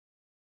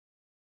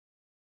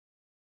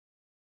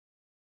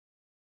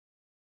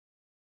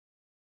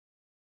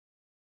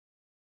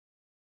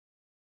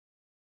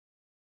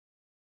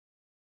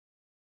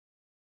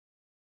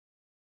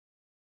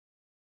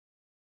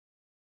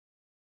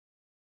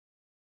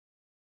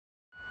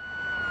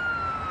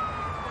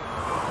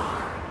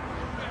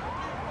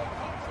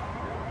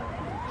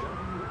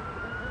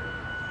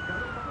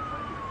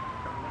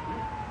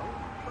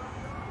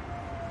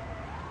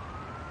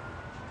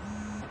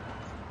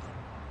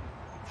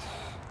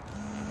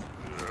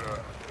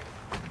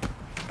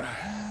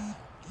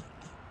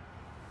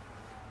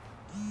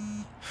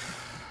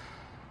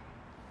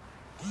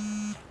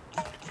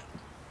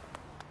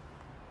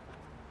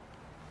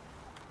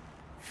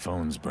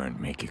Phone's burnt,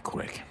 make it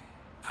quick.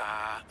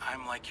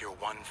 I'm like your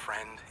one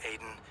friend,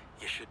 Aiden.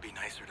 You should be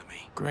nicer to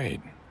me. Great.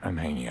 I'm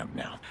hanging up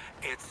now.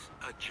 It's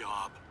a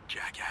job,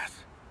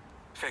 jackass.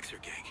 Fix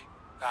your gig.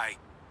 I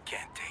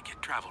can't take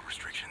it. Travel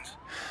restrictions.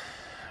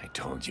 I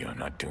told you I'm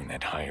not doing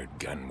that hired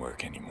gun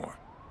work anymore.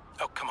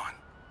 Oh, come on.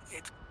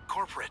 It's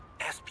corporate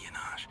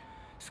espionage.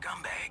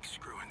 Scumbags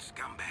screwing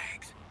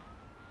scumbags.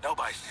 No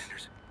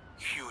bystanders.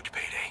 Huge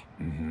payday.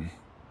 Mm-hmm.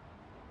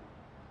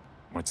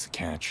 What's the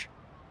catch?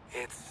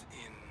 It's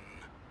in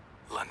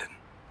London,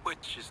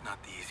 which is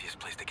not the easiest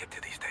place to get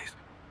to these days.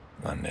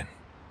 London.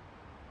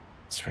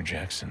 It's where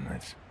Jackson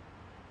lives.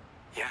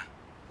 Yeah?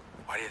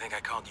 Why do you think I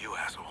called you,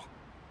 asshole?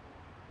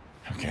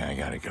 Okay, I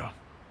gotta go.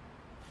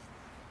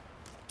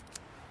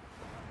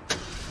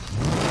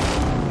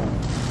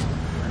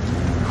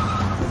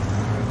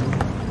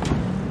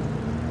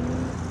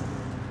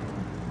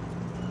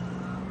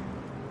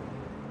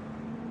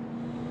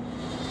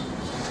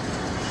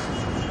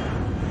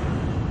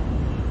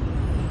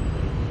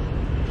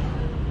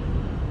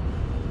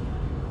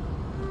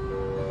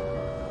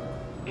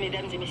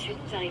 Mesdames et messieurs,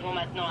 nous arrivons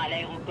maintenant à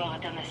l'aéroport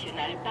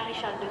international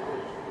Paris-Charles de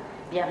Gaulle.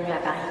 Bienvenue à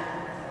Paris.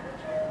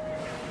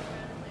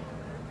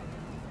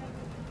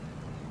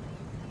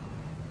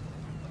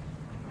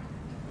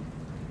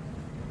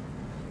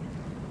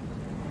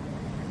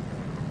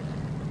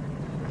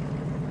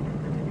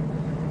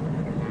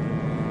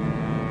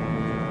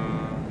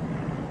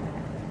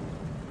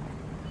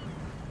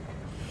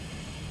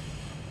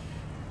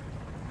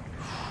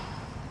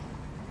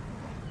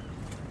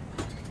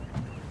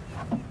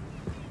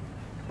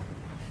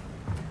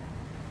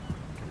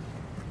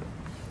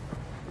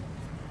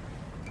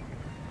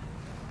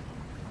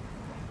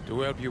 To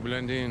help you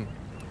blend in,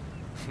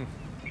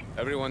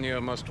 everyone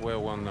here must wear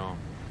one now.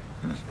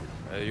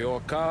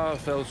 Your car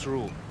fell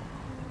through.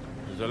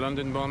 The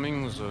London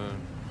bombings,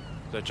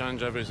 they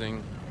changed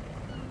everything.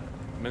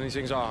 Many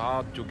things are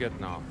hard to get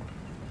now.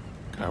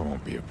 Car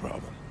won't be a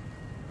problem.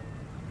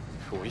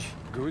 Oui,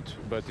 good,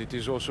 but it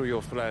is also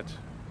your flat.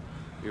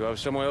 You have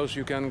somewhere else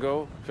you can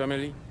go,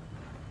 family?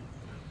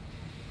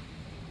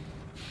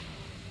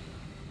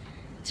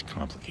 It's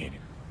complicated.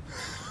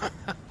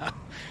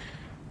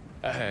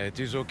 It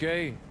is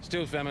okay.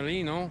 Still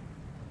family, no?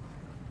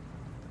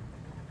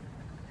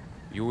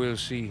 You will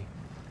see.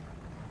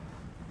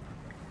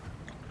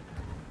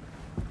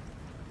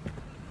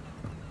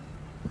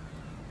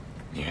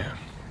 Yeah.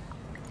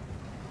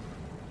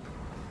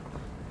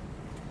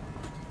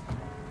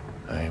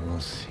 I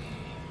will see.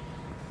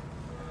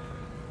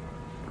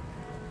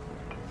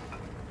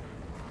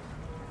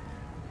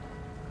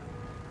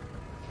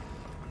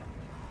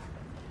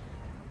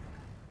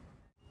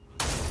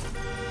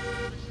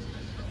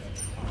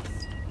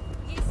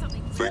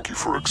 Thank you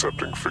for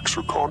accepting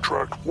Fixer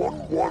Contract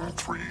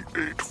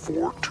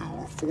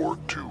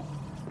 11384242.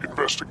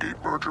 Investigate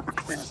merger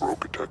between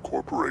Brokatech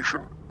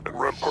Corporation and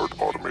Rampart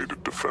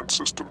Automated Defense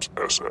Systems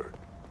S.A.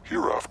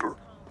 Hereafter,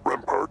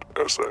 Rampart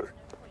S.A.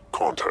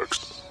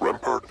 Context: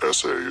 Rampart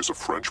S.A. is a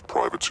French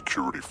private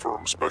security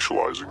firm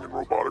specializing in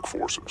robotic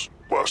forces.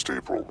 Last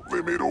April,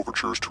 they made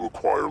overtures to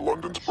acquire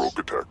London's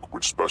Brokatech,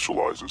 which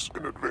specializes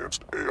in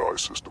advanced AI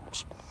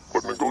systems.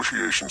 But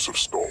negotiations have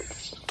stalled.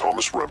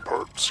 Thomas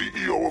Rampart,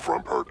 CEO of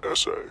Rampart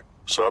S.A.,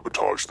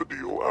 sabotaged the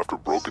deal after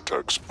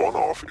Brokatech spun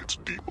off its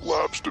Deep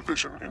Labs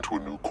division into a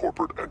new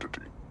corporate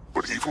entity.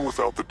 But even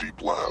without the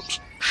Deep Labs,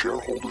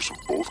 shareholders of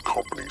both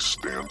companies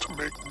stand to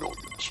make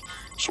millions.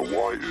 So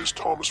why is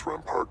Thomas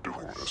Rampart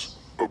doing this?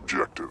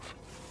 Objective: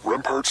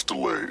 Rampart's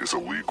delay is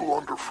illegal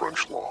under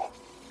French law.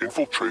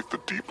 Infiltrate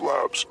the Deep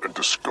Labs and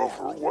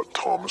discover what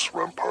Thomas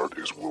Rampart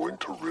is willing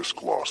to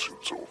risk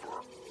lawsuits over.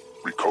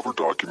 Recover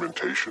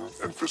documentation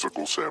and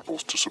physical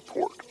samples to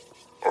support.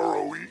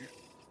 ROE,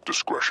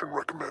 discretion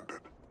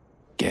recommended.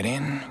 Get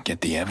in,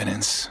 get the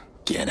evidence,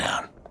 get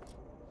out.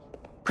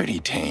 Pretty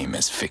tame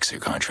as fixer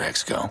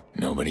contracts go.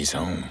 Nobody's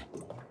home.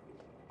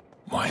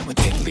 Why would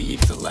they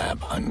leave the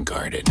lab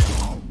unguarded?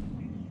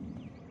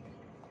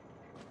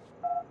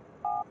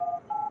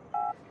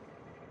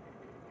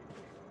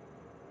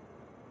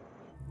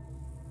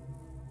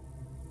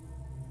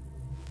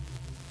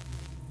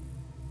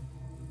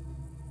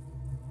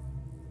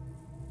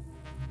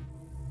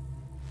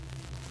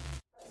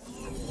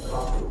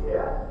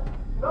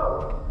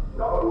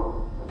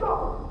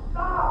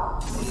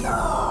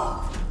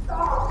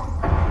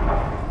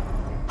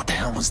 What the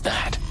hell was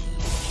that?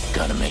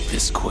 Gotta make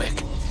this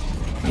quick.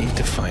 Need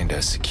to find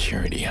a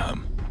security hub.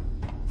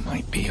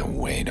 Might be a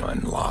way to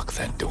unlock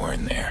that door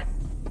in there.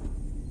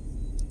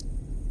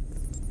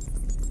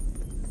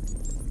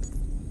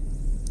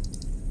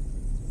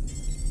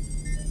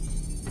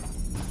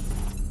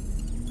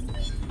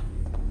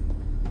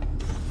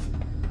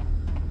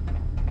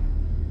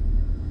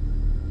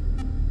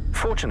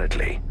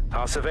 Fortunately,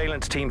 our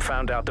surveillance team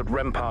found out that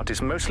Rampart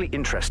is mostly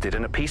interested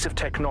in a piece of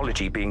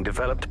technology being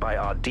developed by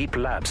our Deep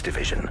Labs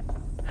division.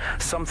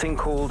 Something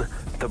called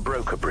the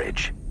Broker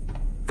Bridge.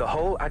 The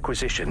whole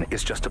acquisition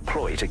is just a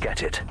ploy to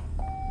get it.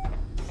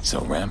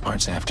 So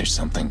Rampart's after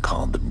something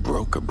called the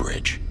Broker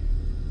Bridge.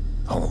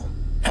 Oh,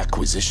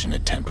 acquisition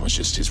attempt was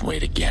just his way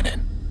to get it.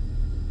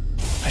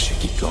 I should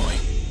keep going.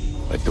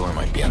 The door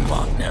might be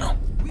unlocked now.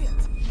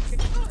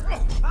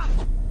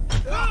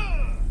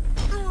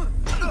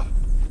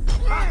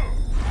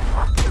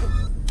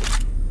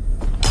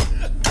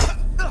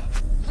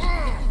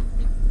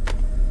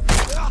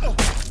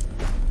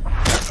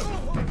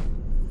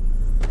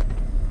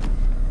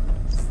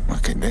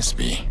 What could this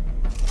be?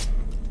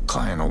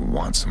 Client will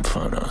want some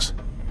photos.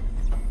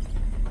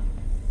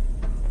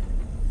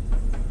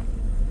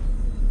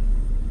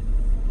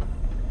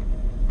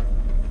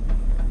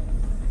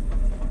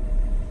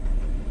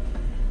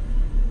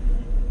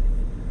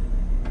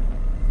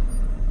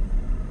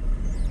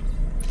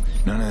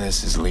 None of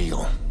this is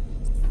legal.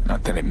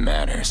 Not that it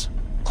matters.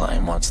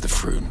 Client wants the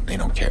fruit. They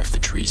don't care if the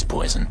tree's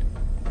poisoned.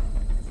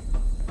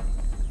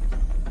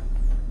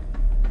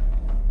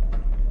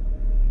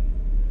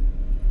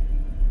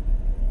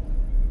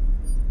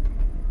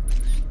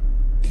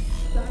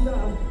 Stand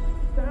down.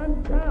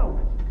 Stand down.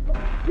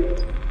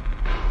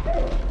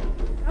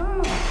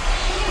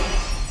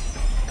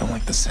 Don't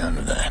like the sound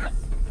of that.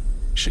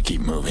 Should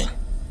keep moving.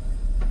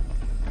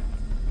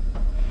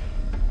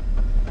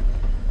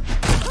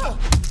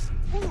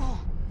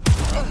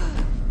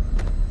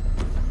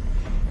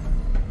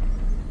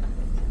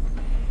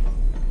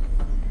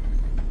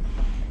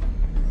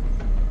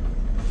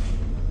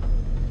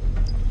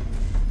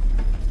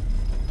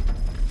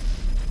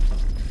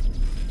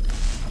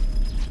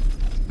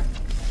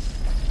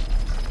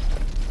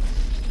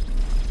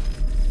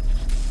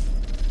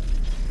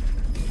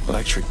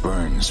 Electric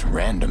burns,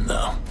 random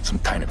though. Some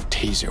kind of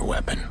taser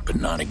weapon, but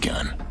not a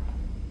gun.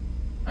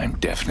 I'm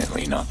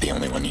definitely not the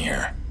only one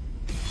here.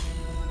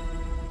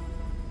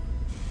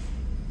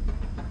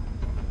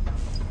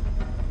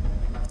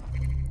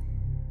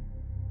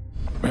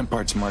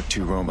 Rampart's Mark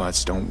II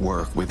robots don't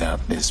work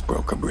without this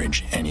broker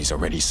bridge, and he's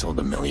already sold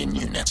 1 million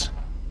units.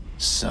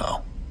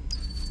 So,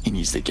 he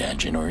needs the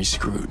gadget or he's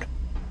screwed.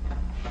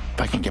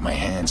 If I can get my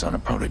hands on a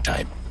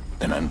prototype,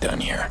 then I'm done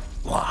here.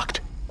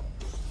 Locked.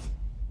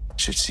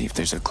 Should see if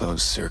there's a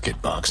closed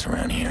circuit box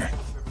around here.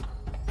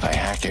 If I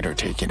hack it or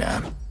take it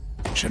out,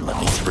 it should let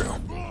me through.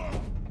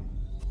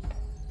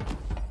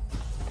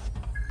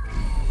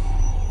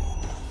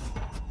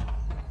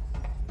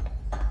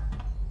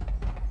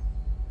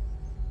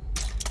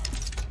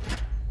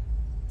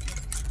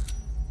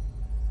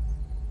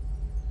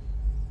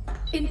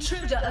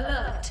 Intruder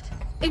alert!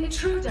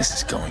 Intruder This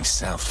is going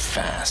south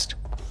fast.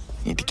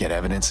 Need to get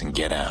evidence and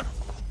get out.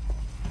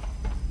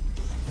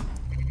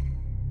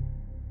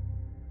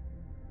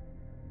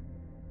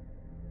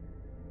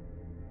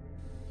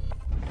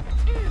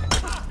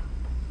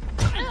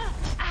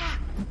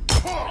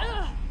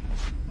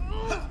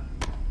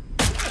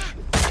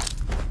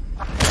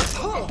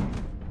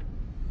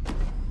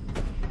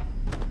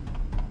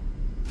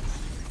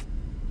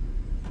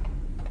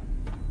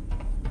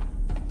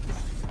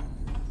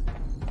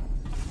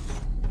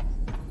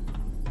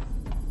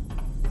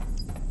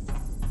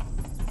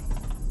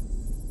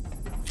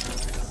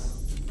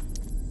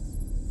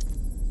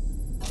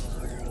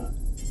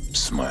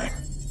 Smart.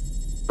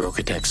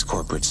 Brokatech's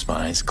corporate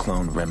spies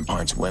cloned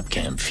Rempart's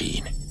webcam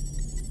feed.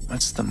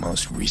 What's the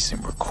most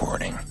recent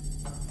recording?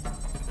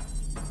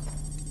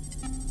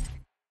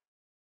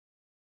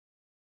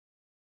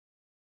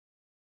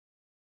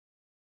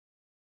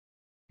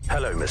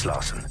 Hello, Miss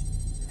Larson.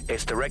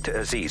 It's Director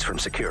Aziz from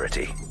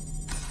Security.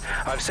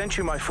 I've sent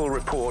you my full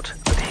report,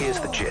 but here's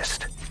the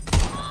gist.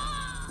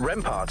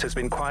 Rempart has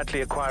been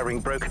quietly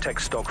acquiring Brokatech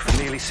stock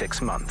for nearly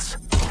 6 months,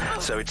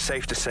 so it's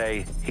safe to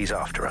say he's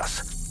after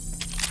us.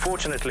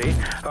 Fortunately,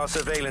 our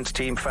surveillance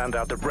team found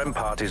out that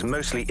Rempart is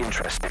mostly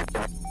interested.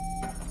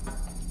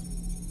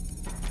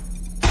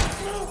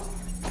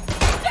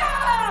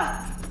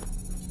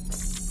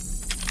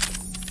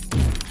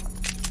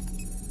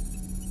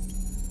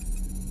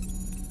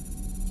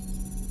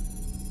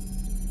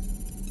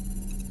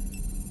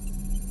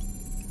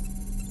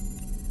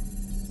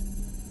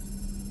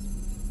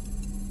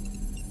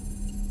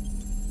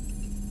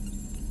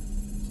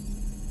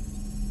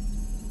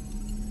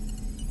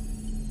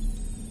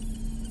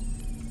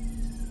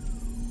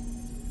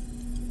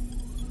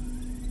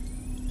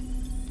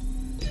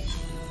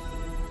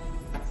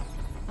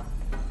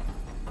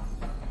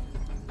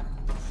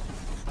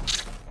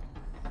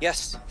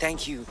 Yes,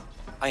 thank you.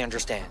 I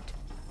understand.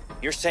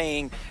 You're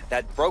saying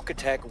that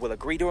Brokatech will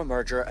agree to a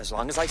merger as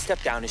long as I step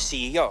down as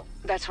CEO.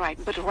 That's right,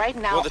 but right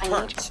now Well, the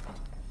terms,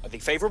 are they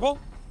favorable?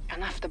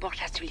 Enough, the board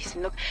has to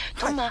listen. Look,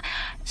 Thomas...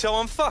 So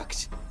I'm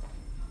fucked.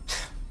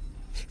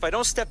 If I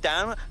don't step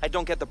down, I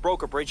don't get the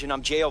broker bridge and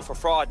I'm jailed for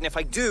fraud. And if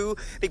I do,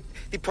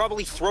 they'd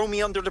probably throw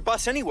me under the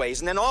bus anyways.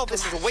 And then all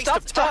this is a waste of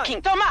time. Stop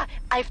talking, Thomas!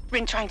 I've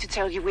been trying to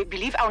tell you, we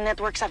believe our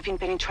networks have been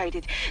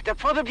penetrated. They're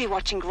probably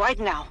watching right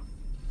now.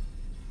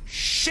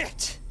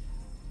 Shit!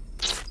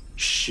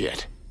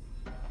 Shit.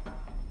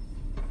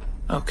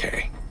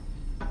 Okay.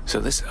 So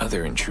this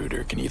other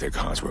intruder can either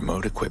cause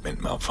remote equipment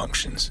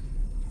malfunctions,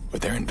 or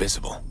they're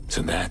invisible.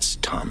 So that's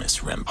Thomas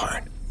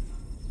Rempart.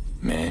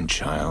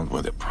 Man-child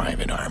with a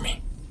private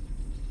army.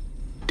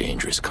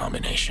 dangerous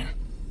combination.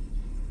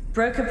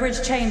 Broker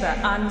Bridge chamber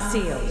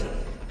unsealed.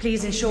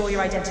 Please ensure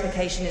your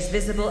identification is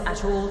visible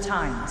at all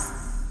times.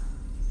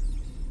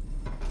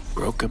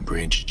 Broker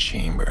Bridge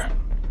chamber.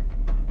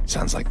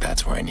 Sounds like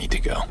that's where I need to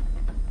go.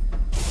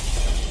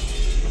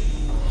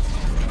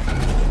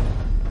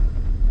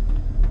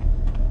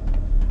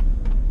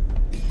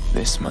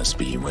 This must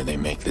be where they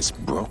make this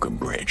Broker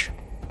Bridge.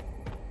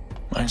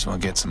 Might as well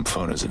get some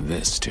photos of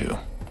this, too.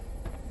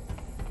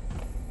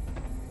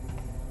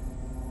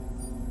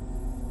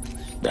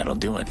 That'll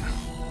do it.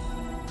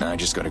 Now I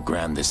just gotta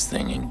grab this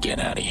thing and get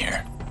out of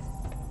here.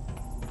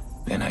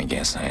 Then I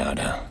guess I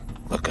oughta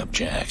look up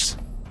Jax.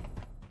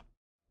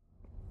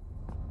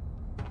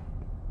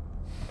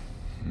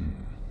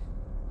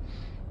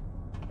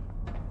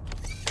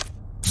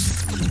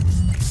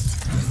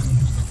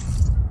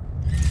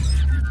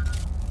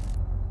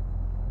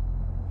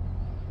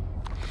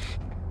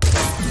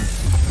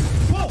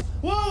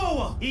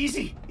 Whoa!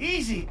 Easy,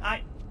 easy.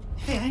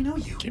 Hey, I know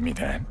you. Give me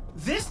that.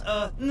 This,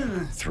 no.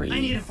 3. I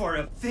need it for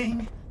a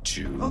thing.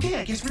 2. Okay,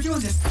 I guess we're doing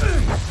this.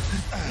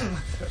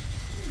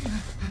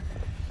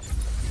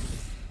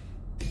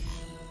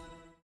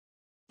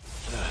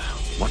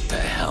 What the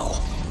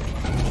hell?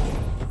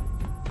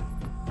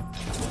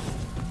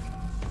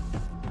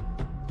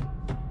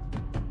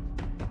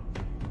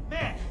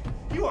 Man,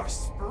 you are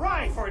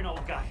spry for an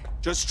old guy.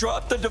 Just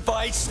drop the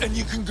device and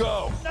you can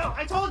go. No,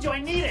 I told you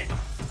I need it.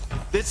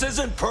 This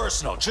isn't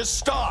personal. Just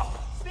stop.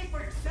 Speak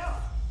for yourself.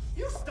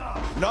 You stop.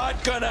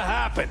 Not gonna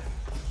happen.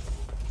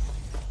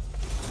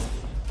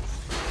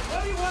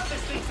 Why do you want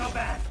this thing so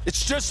bad?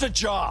 It's just a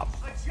job.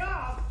 A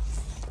job?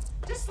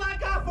 Just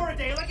slack off for a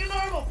day like a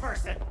normal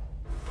person.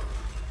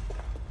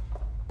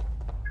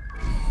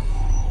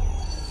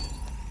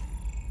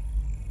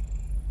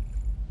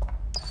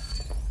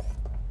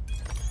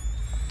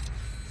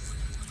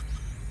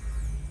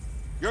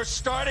 You're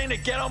starting to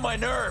get on my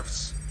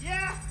nerves.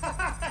 Yeah.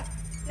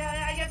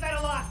 Yeah, I get that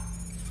a lot.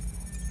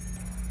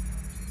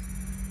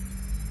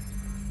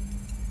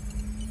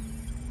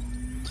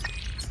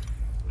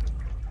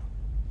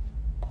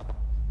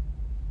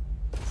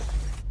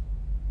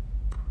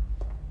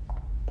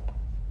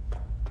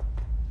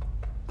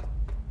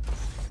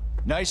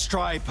 Nice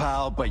try,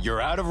 pal, but you're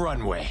out of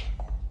runway.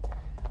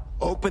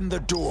 Open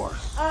the door.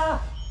 No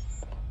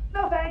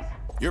thanks.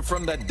 You're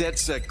from that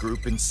DedSec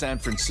group in San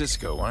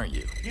Francisco, aren't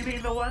you? You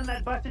mean the one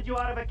that busted you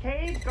out of a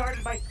cage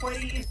guarded by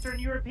sweaty Eastern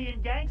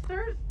European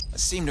gangsters? I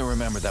seem to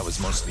remember that was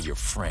mostly your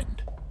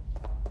friend.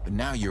 But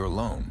now you're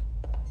alone.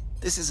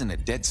 This isn't a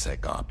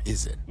DedSec op,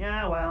 is it?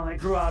 Yeah, well, I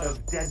grew out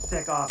of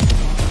DedSec off.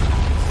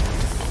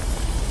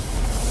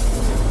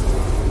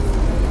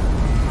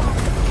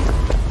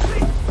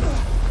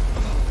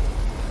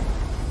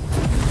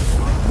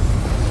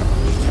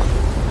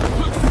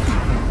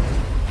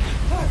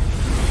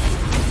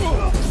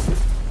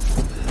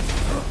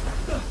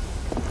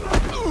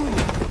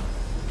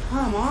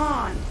 Come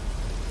on!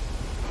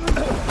 Oh,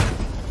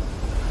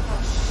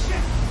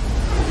 shit!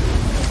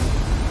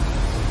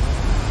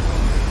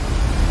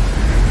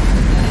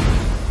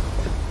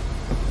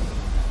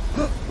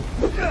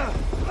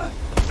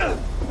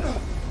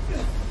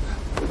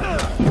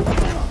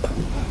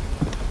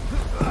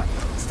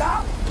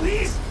 Stop,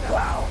 please!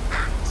 Wow!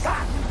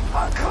 Stop!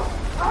 Uncle!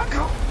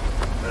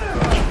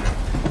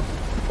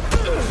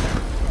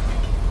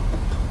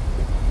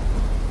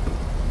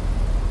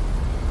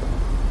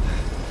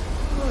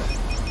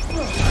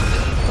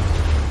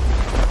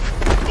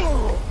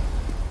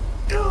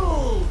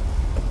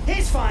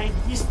 He's fine.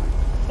 He's fine.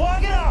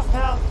 Walk it off,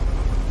 pal.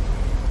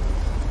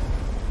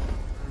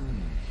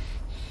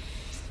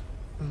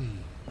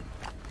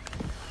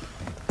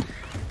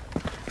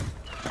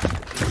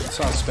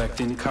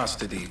 Suspect in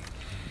custody.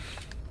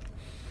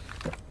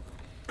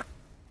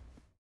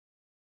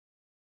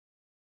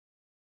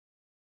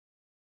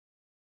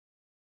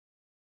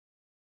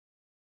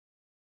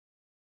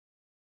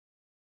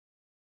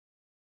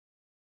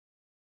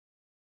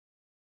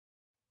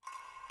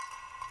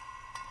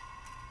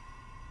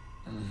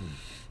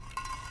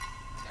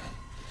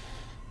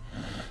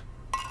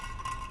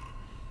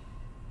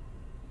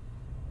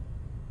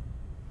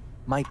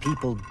 My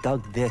people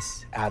dug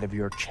this out of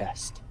your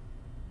chest.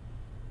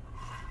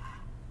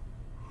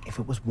 If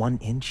it was 1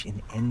 inch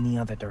in any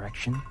other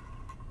direction,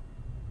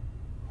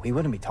 we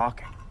wouldn't be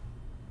talking.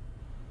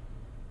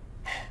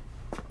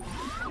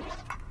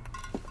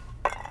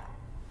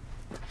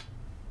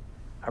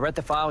 I read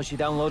the files you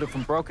downloaded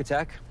from Broker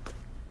Tech.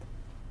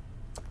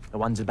 The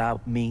ones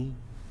about me.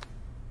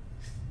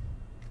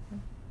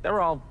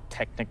 They're all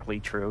technically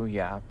true,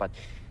 yeah, but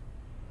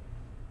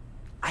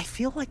I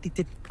feel like they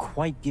didn't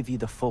quite give you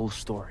the full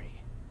story.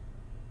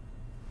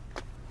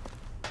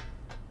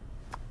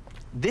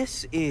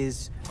 This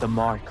is the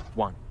Mark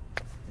I.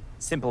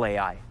 Simple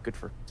AI, good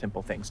for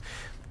simple things.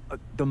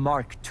 The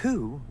Mark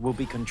II will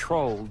be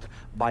controlled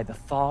by the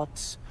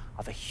thoughts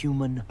of a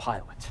human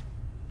pilot.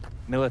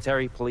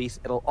 Military, police,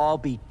 it'll all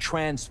be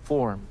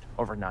transformed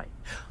overnight.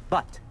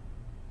 But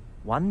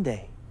one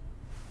day,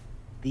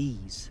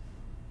 these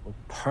will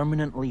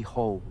permanently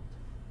hold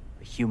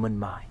the human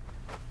mind.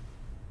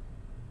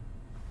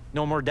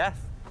 No more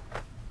death.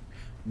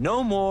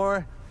 No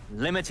more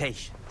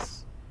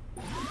limitations.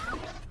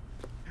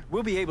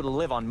 We'll be able to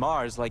live on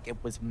Mars like it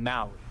was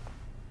Maui.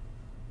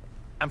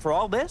 And for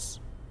all this,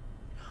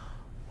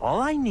 all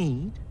I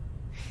need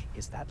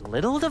is that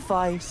little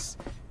device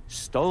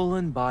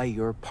stolen by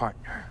your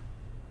partner.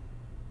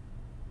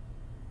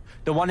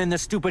 The one in the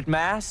stupid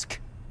mask?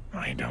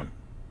 I don't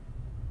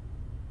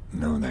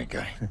know that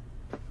guy.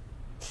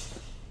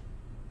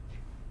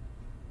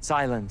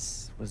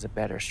 Silence was a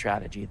better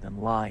strategy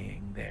than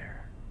lying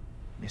there,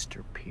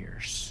 Mr.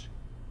 Pierce.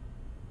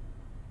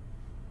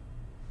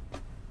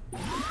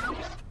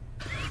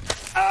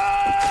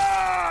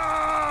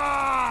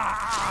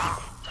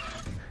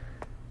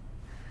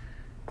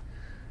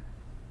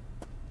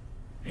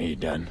 Are you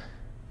done?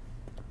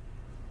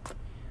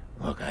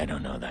 Look, I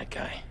don't know that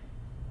guy.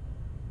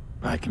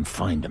 But I can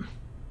find him.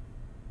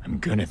 I'm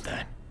good at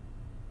that.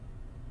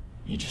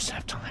 You just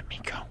have to let me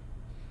go.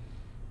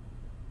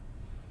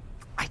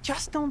 I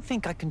just don't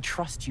think I can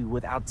trust you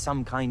without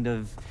some kind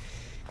of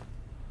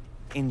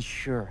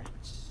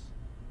insurance.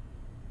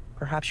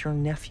 Perhaps your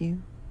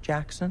nephew,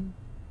 Jackson?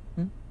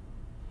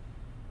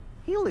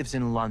 He lives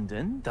in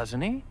London,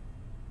 doesn't he?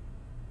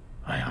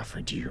 I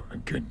offered you a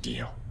good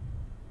deal.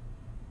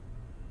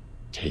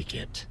 Take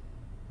it.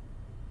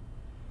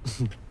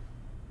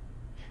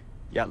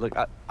 Yeah, look,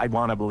 I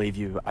want to believe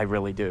you. I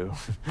really do.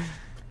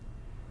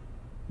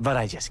 But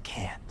I just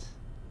can't.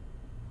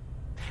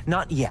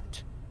 Not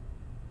yet.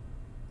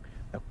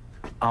 No,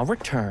 I'll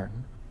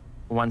return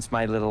once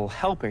my little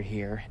helper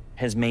here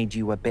has made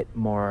you a bit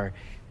more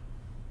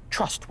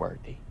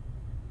trustworthy.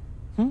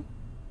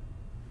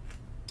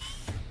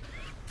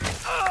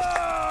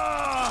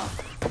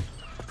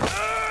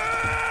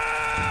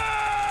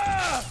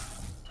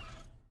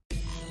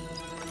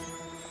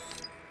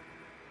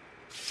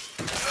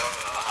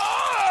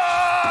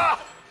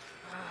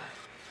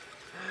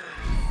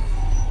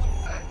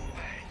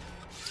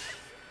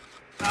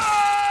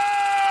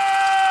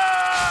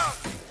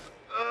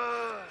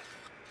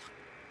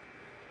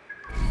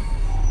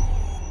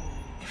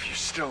 If you're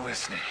still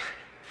listening,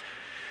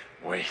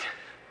 wait.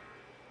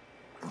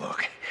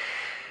 Look,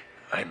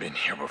 I've been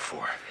here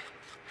before.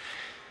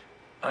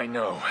 I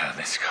know how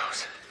this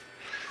goes.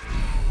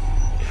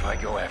 If I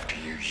go after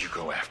you, you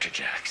go after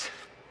Jax.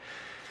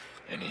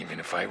 And even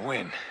if I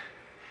win,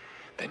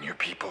 then your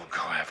people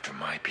go after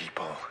my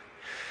people.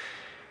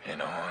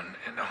 And on,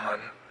 and on,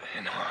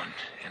 and on,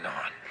 and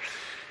on.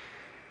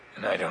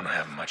 And I don't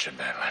have much of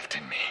that left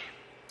in me.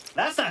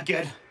 That's not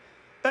good.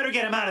 Better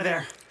get him out of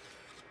there.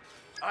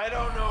 I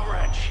don't know,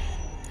 Wrench.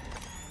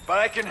 But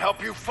I can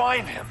help you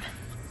find him.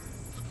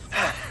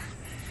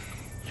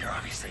 You're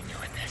obviously new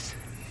at this.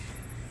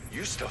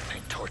 You still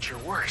think torture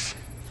works.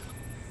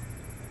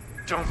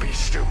 Don't be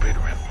stupid,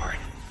 Rampart.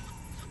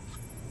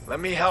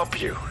 Let me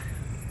help you.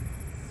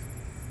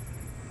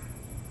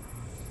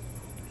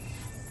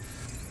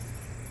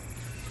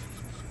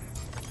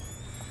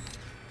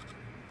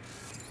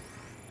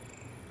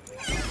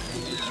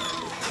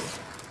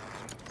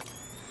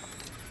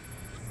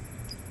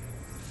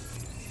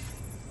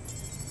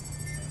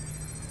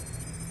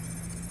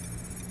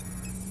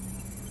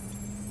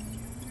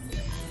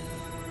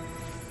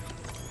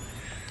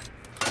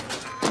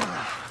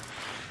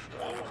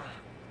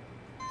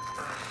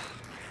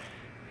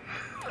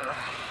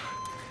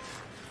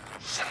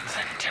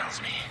 Something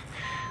tells me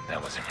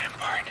that wasn't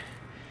Rampart.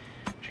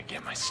 Should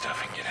get my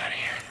stuff and get out of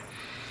here.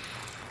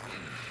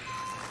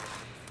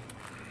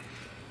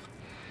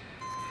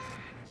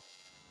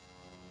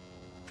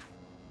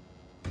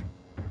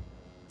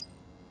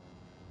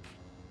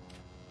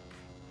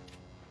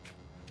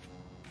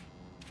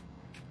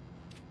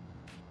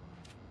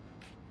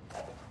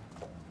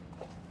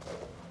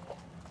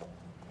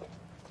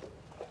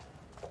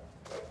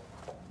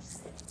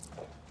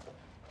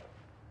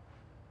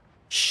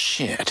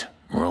 Shit,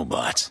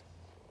 robots.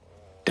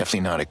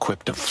 Definitely not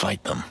equipped to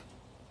fight them.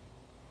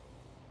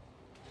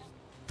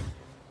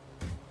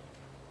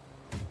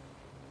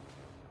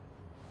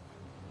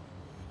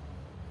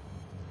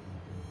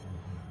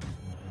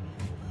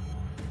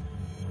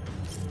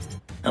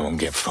 I won't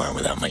get far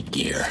without my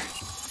gear.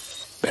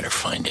 Better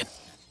find it.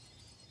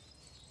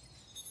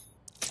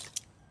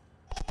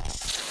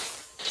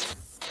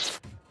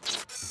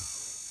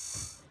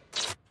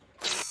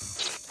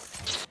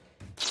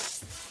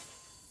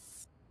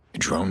 A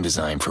drone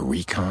designed for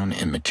recon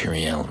and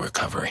materiel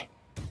recovery.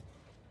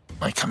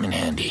 Might come in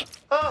handy.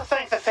 Oh,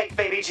 thank the fake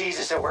baby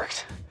Jesus it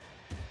worked.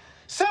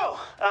 So,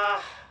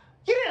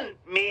 you didn't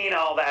mean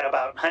all that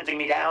about hunting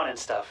me down and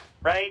stuff,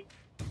 right?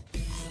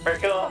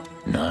 Hercule?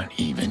 Not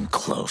even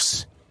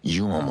close.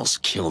 You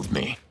almost killed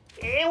me.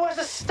 It was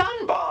a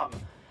stun bomb.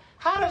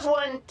 How does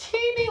one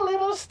teeny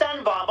little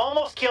stun bomb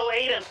almost kill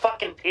Aiden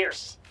fucking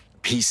Pierce? A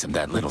piece of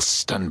that little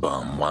stun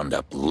bomb wound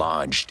up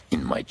lodged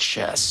in my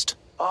chest.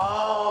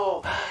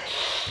 Oh,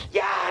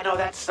 yeah, no,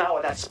 that's not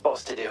what that's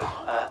supposed to do.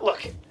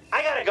 Look,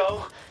 I gotta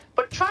go,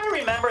 but try to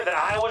remember that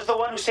I was the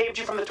one who saved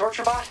you from the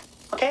torture bot,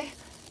 okay?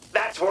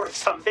 That's worth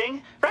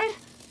something, right?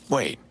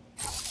 Wait,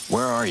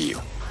 Where are you?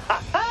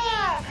 Ha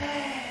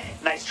ha!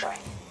 Nice try.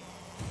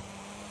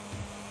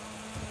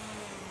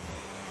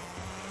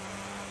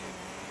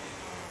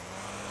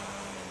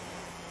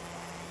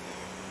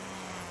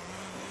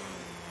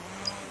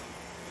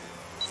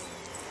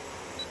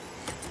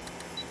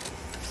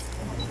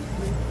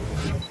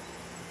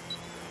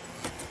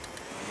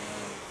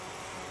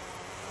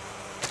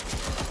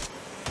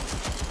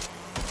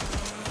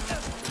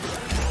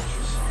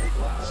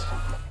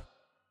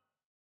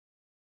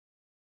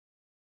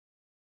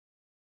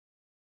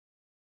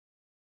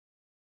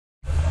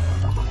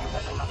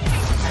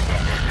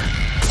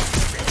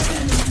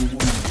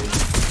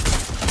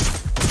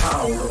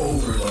 Power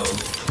overload.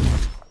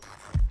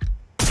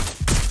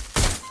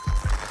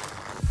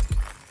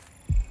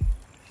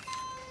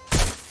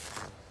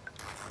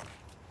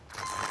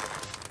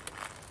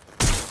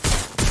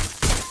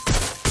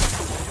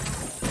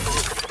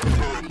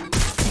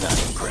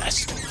 Not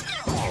impressed.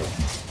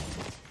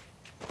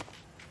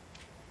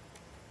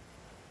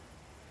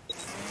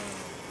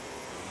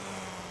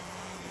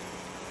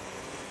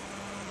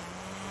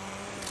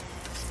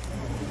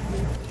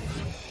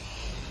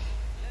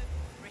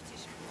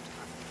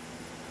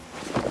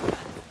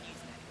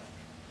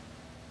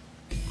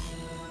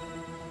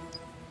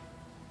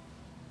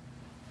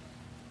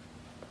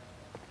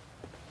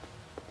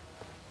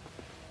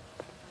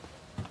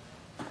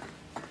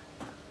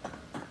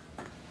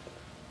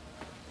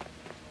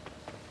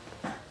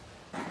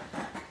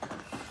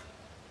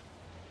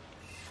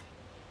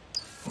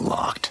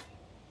 Locked.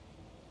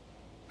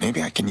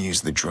 Maybe I can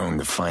use the drone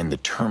to find the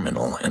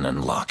terminal and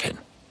unlock it.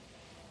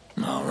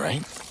 All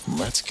right,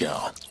 let's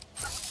go.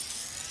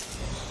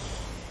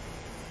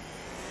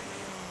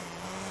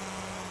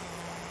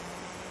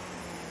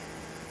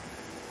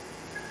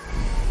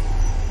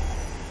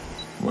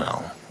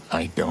 Well,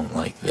 I don't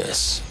like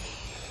this.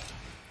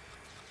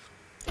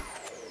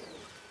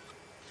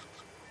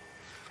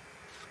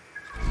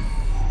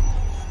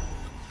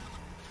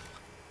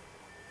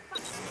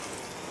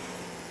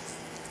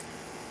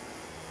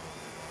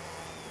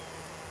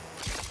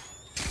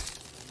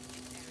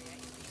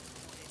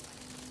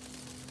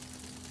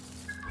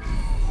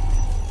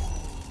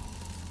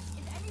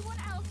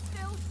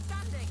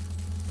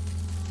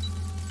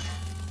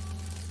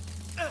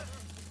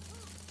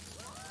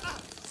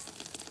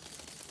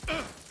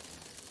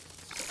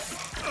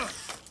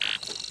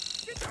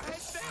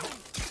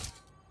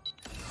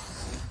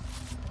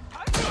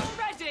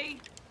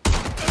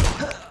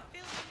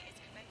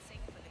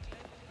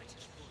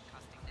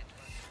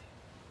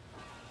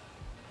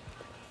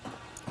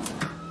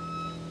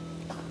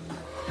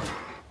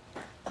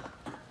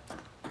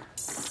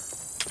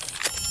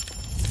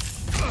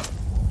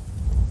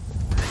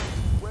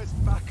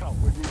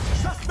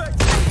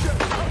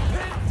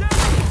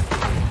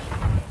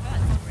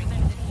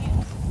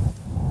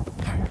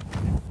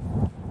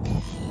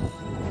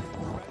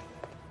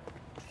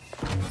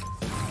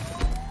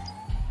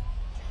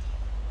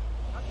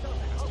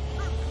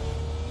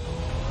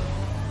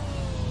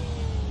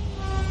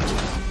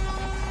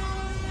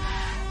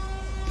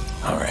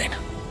 All right,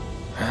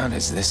 how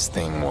does this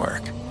thing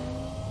work?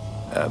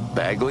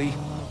 Bagley?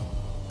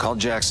 Call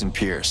Jackson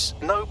Pierce.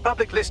 No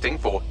public listing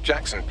for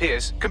Jackson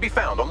Pierce can be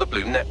found on the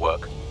Bloom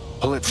network.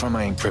 Pull it from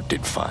my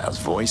encrypted files,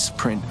 voice,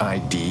 print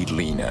ID,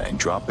 Lena, and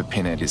drop a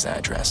pin at his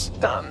address.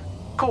 Done.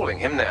 Calling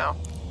him now.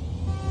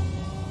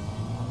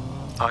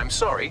 I'm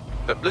sorry,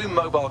 the Bloom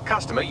mobile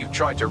customer you've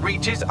tried to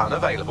reach is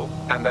unavailable,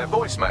 and their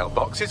voicemail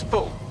box is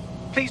full.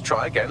 Please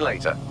try again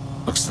later.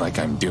 Looks like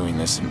I'm doing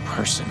this in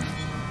person.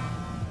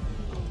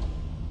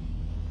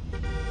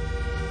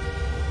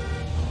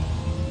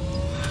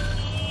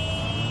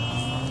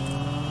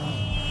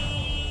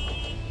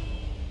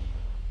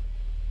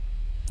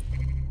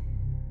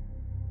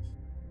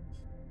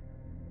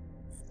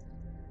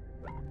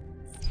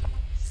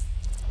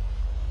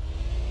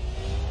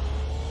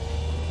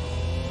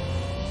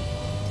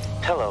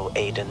 Hello,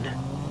 Aiden.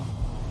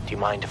 Do you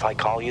mind if I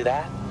call you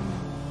that?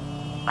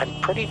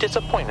 I'm pretty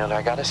disappointed,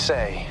 I gotta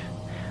say.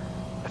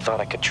 I thought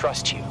I could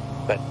trust you,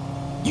 but...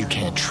 You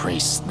can't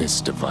trace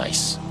this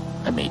device.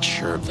 I made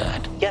sure of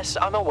that. Yes,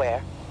 I'm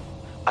aware.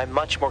 I'm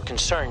much more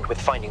concerned with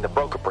finding the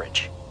broker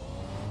bridge.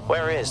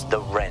 Where is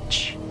the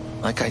wrench?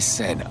 Like I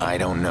said, I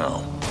don't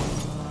know.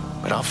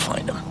 But I'll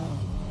find him.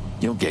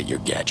 You'll get your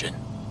gadget.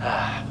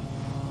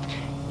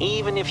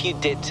 Even if you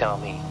did tell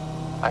me,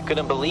 I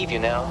couldn't believe you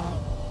now.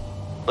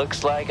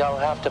 Looks like I'll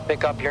have to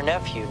pick up your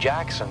nephew,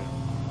 Jackson.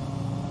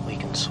 We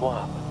can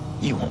swap.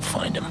 You won't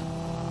find him.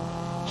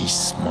 He's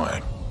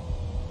smart.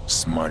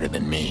 Smarter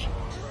than me.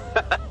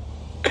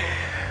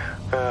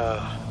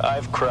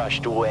 I've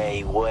crushed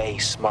way, way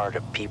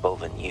smarter people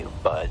than you,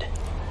 bud.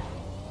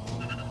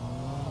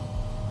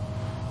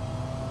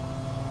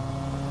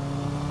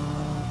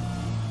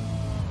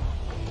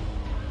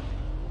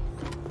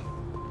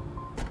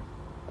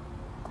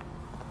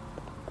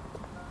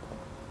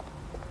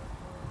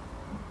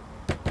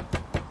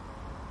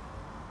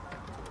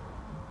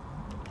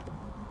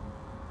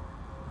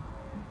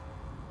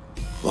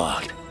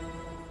 Locked.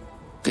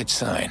 Good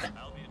sign.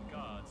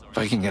 If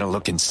I can get a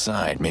look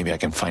inside, maybe I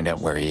can find out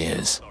where he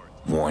is.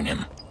 Warn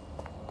him.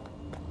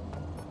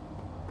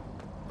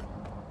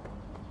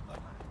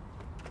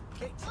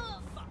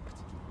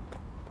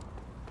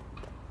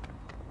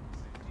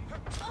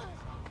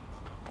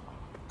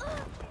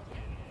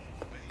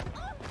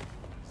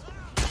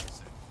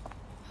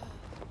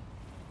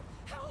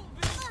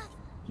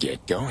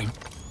 Get going.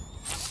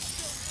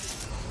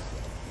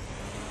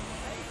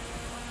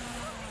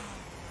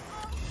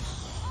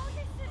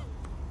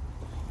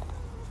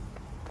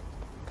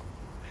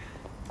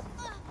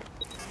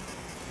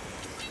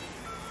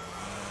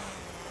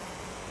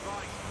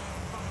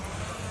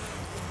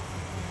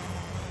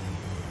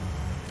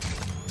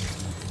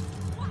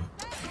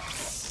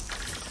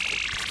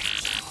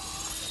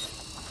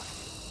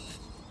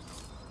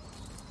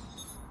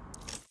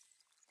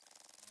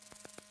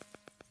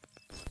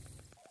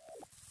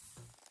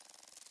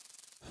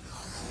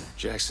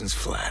 Jackson's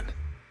flat.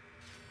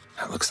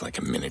 That looks like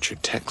a miniature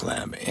tech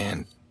lab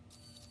and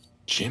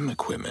gym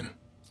equipment.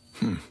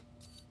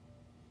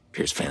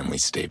 Pierce family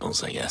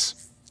stables, I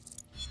guess.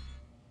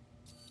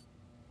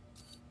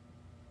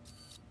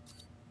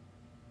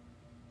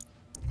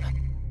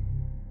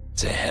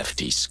 It's a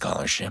hefty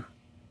scholarship.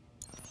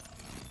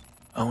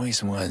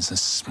 Always was a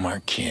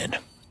smart kid.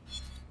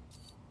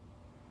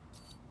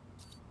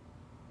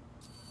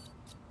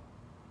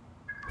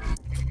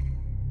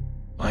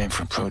 Fine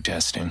for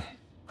protesting.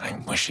 I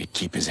wish he'd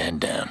keep his head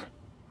down,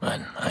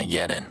 but I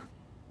get it.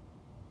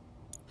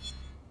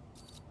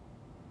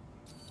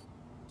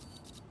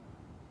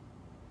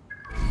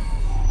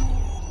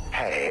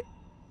 Hey.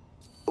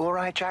 All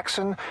right,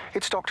 Jackson,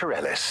 it's Dr.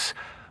 Ellis.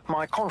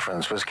 My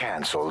conference was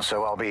cancelled,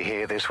 so I'll be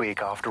here this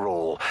week after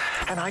all.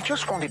 And I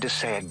just wanted to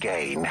say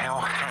again how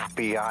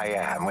happy I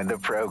am with the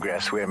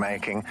progress we're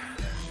making.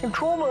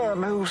 Trauma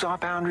moves our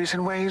boundaries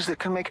in ways that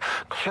can make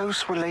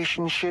close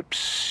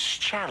relationships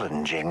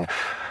challenging.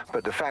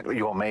 But the fact that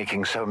you're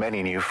making so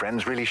many new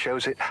friends really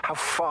shows it how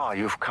far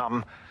you've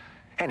come.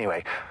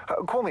 Anyway,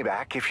 call me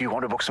back if you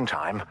want to book some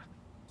time.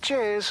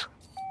 Cheers.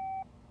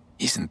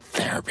 He's in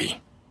therapy.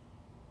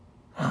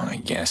 Well, I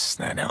guess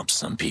that helps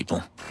some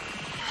people.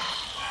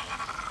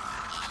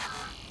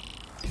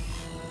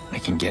 I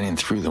can get in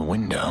through the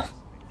window.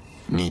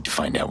 Need to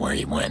find out where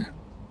he went.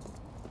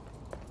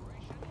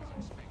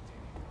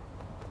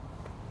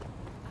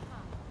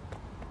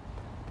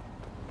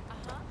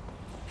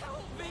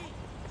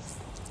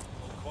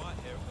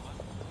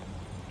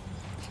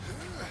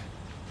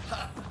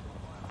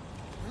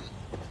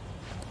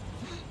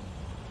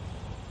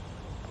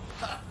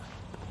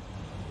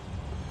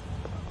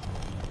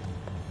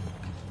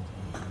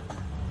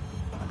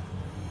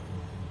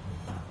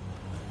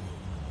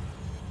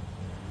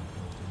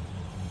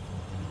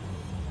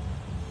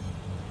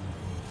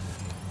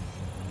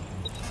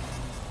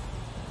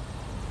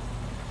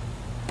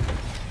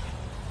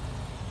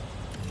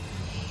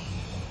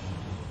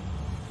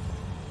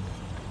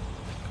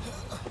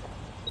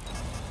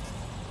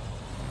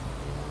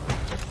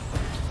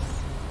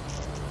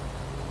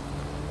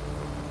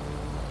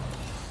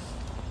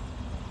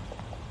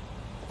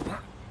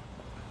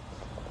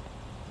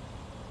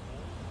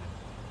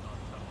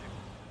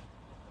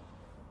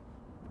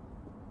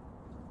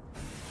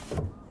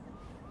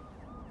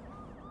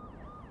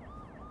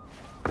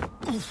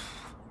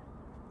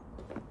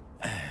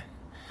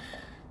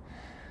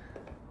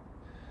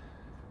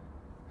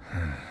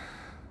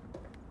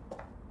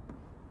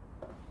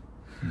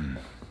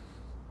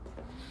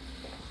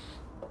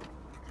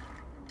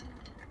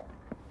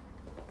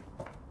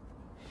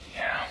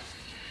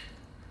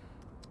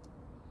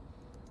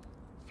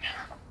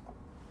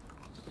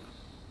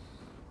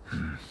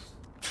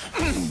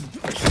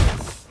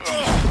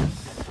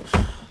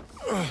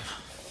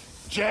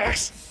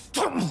 Jax,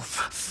 don't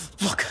move.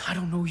 Look, I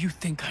don't know who you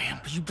think I am,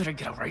 but you better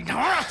get out right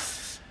now.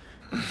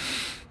 Holy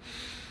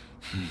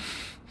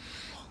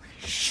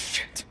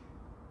shit.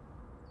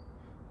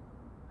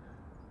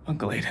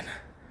 Uncle Aiden.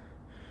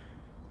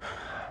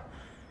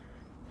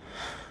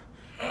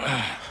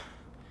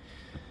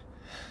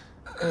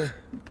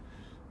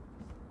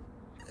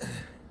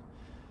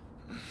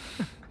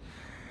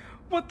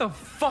 What the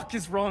fuck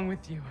is wrong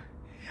with you?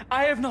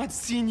 I have not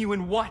seen you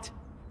in what?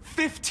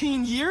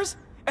 15 years?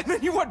 And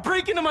then you want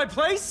break into my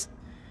place?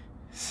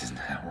 This isn't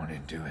how I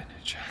wanted to do it,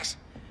 Jax.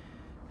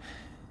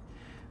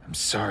 I'm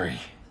sorry.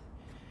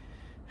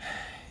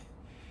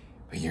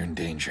 But you're in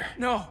danger.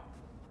 No,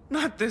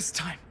 not this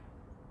time.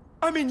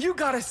 I mean, you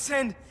gotta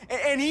send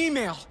an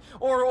email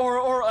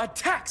or a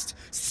text,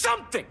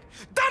 something.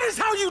 That is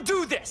how you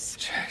do this.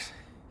 Jax,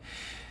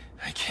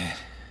 I can't.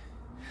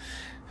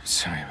 I'm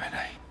sorry, but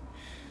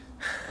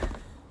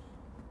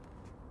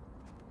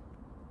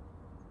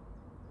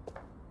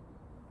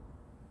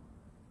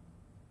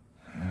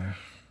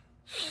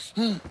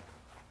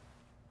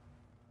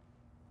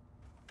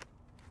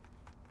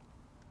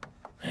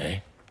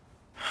Hey.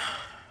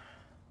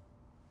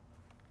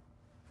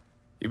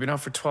 You've been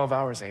up for 12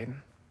 hours, Aiden.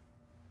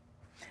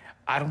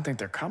 I don't think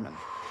they're coming.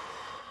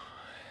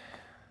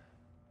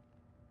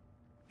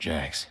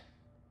 Jax,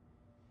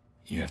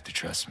 you have to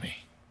trust me.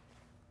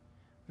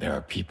 There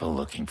are people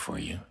looking for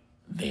you.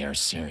 They are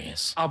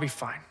serious. I'll be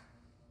fine.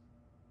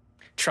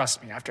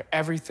 Trust me, after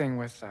everything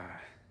with,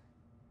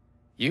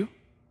 you?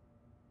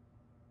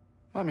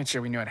 Well, I made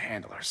sure we knew how to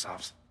handle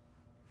ourselves.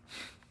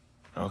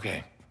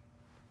 Okay.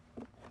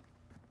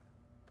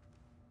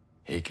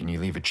 Hey, can you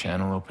leave a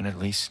channel open at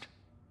least?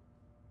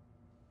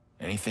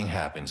 Anything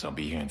happens, I'll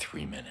be here in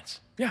 3 minutes.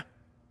 Yeah.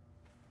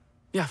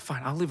 Yeah,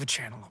 fine, I'll leave a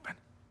channel open.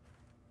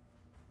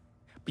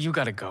 But you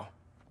gotta go.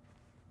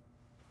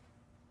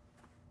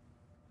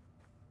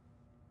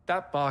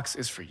 That box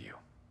is for you.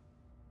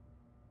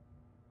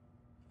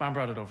 Mom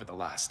brought it over the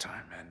last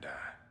time, and,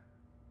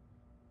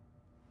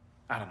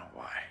 I don't know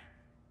why.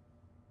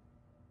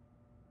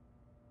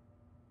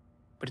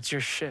 But it's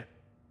your shit.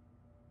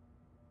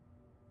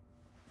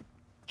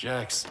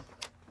 Jax.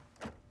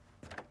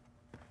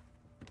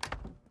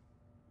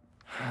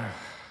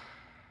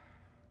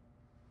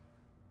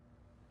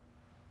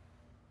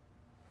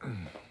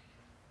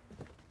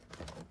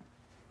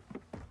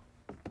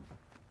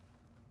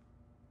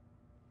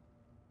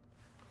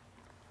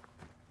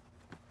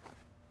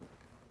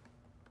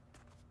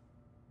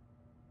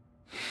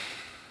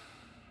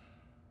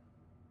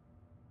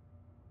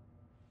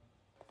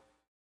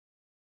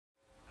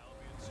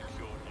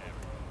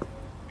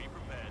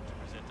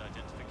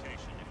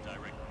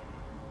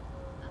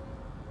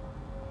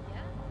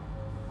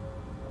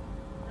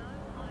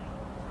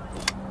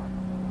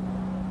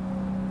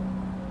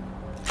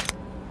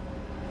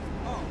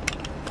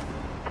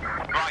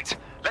 Right,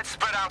 let's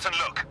spread out and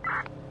look.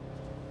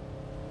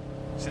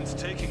 Since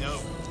taking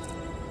over.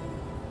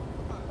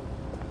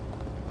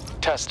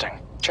 Testing.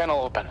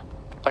 Channel open.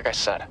 Like I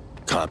said.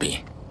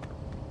 Copy.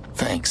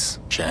 Thanks,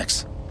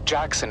 Jax.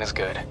 Jackson is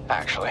good,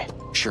 actually.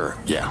 Sure,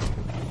 yeah.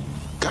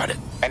 Got it.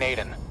 And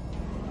Aiden.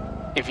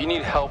 If you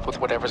need help with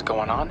whatever's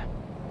going on,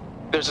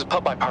 there's this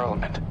pub by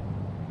Parliament.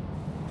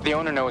 The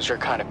owner knows your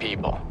kind of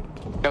people.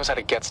 Knows how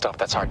to get stuff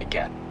that's hard to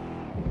get.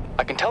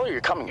 I can tell her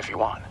you're coming if you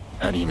want.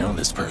 How do you know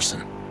this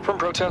person? From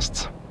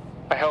protests.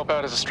 I help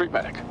out as a street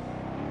medic.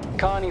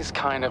 Connie's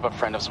kind of a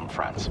friend of some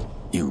friends.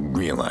 You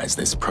realize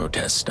this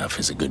protest stuff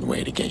is a good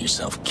way to get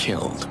yourself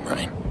killed,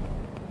 right?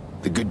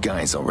 The good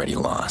guy's already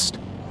lost.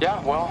 Yeah,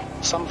 well,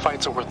 some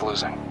fights are worth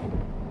losing.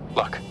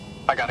 Look,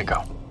 I gotta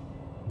go.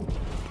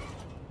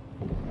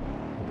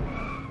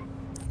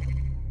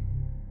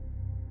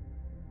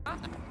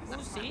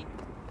 Lucy?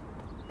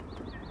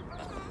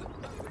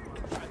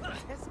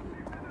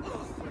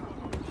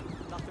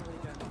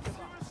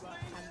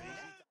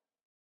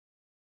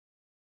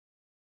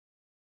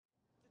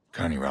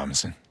 Connie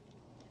Robinson.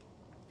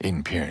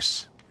 Aiden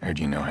Pierce. Heard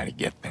you know how to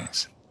get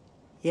things.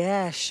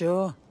 Yeah,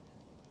 sure.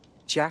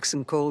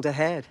 Jackson called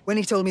ahead. When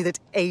he told me that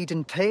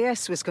Aiden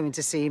Pierce was coming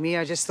to see me,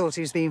 I just thought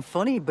he was being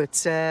funny, but,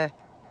 here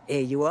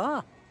you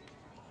are.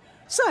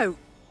 So,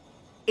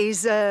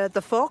 is,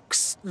 the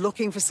Fox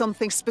looking for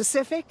something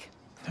specific?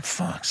 The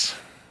Fox.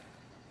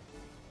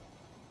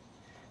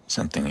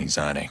 Something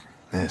exotic.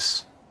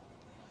 This.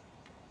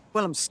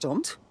 Well, I'm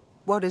stumped.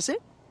 What is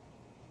it?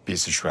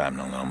 Piece of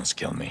shrapnel almost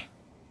killed me.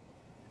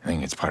 I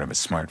think it's part of a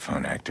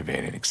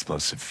smartphone-activated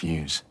explosive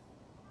fuse.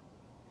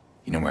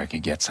 You know where I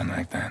could get something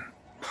like that?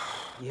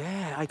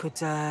 Yeah, I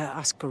could,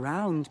 ask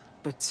around,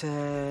 but,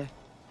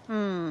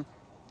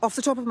 Off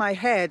the top of my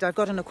head, I've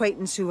got an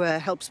acquaintance who,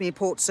 helps me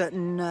import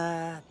certain,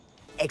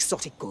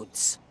 exotic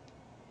goods.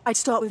 I'd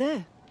start with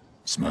there.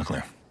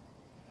 Smuggler.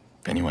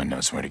 If anyone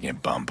knows where to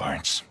get bomb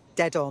parts.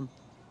 Dead on.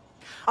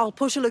 I'll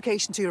push a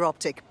location to your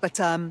optic, but,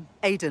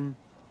 Aiden,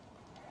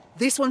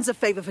 this one's a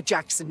favor for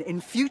Jackson. In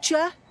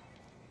future,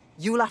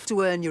 you'll have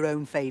to earn your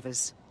own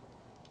favors.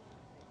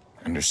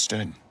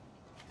 Understood.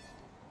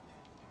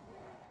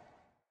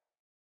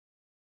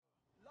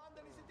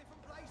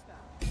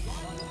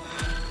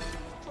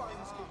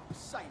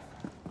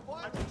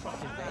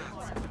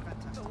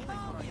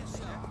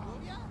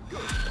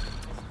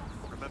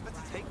 Remember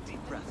to take deep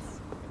breaths.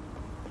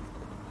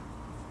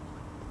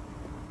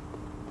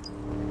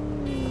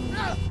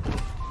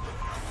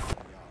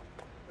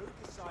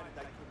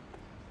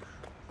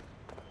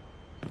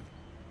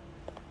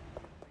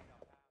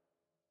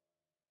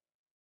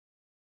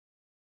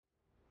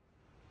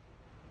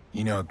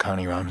 You know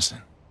Connie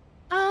Robinson?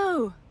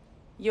 Oh,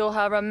 you're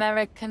her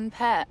American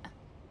pet.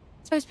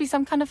 Supposed to be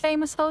some kind of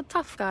famous old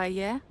tough guy,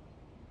 yeah?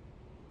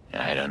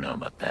 I don't know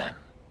about that.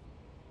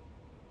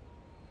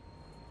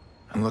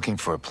 I'm looking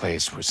for a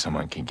place where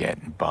someone can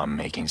get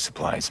bomb-making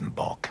supplies in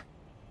bulk.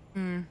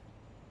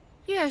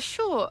 Yeah,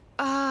 sure.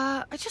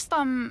 I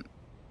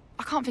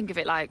can't think of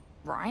it, like,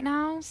 right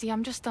now. See,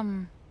 I'm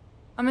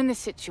in this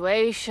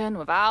situation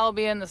with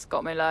Albion that's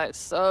got me, like,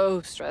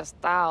 so stressed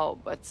out.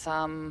 But,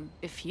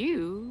 if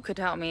you could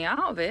help me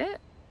out of it,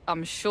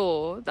 I'm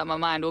sure that my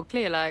mind will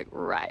clear, like,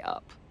 right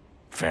up.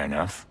 Fair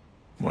enough.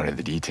 What are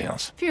the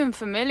details? Few and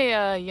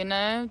familiar, you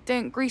know.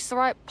 Didn't grease the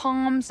right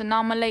palms, and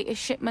now my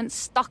latest shipment's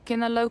stuck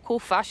in a local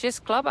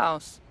fascist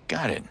clubhouse.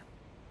 Got it.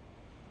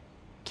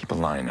 Keep a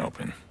line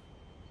open.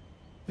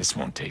 This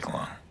won't take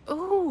long.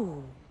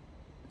 Ooh.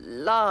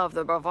 Love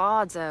the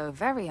bravado.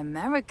 Very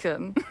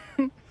American.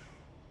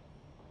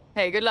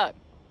 Hey, good luck.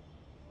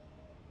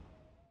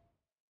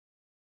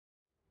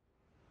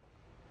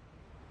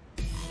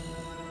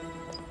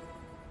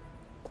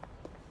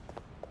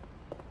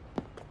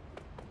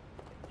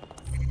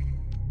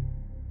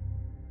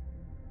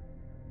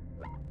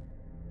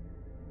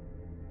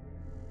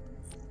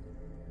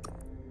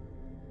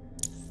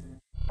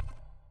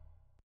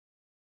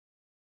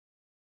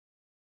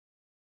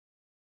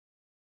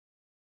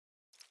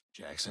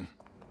 Jackson?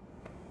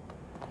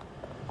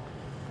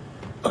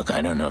 Look,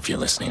 I don't know if you're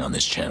listening on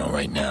this channel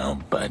right now,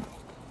 but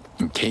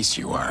in case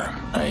you are,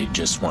 I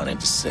just wanted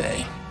to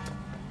say...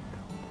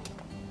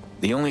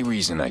 The only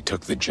reason I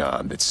took the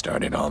job that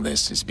started all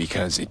this is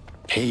because it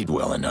paid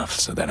well enough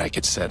so that I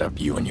could set up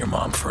you and your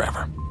mom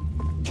forever.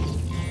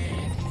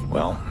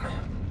 Well,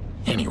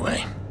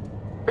 anyway.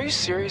 Are you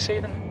serious,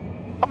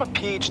 Aiden? I'm a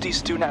PhD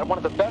student at one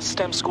of the best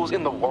STEM schools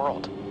in the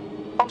world.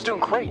 Mom's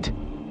doing great.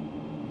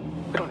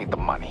 We don't need the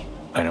money.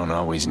 I don't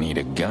always need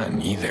a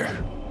gun, either.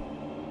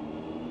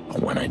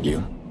 But when I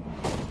do,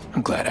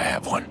 I'm glad I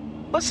have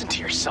one. Listen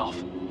to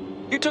yourself.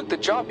 You took the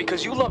job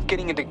because you love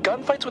getting into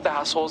gunfights with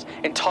assholes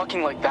and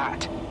talking like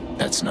that.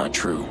 That's not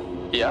true.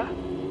 Yeah?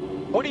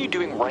 What are you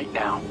doing right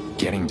now?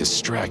 Getting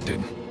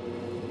distracted.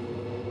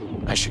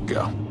 I should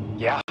go.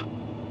 Yeah.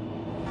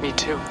 Me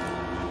too.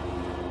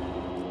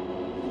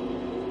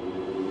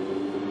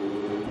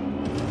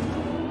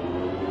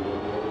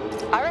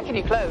 I reckon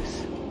you're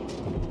close.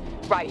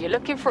 Right, you're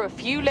looking for a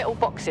few little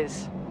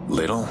boxes.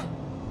 Little?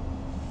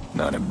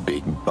 Not a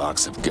big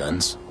box of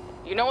guns?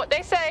 You know what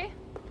they say?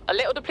 A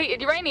little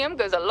depleted uranium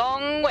goes a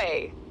long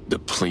way.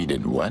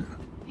 Depleted what?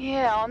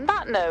 Yeah, on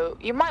that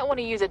note, you might want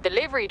to use a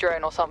delivery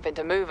drone or something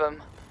to move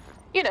them.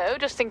 You know,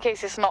 just in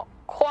case it's not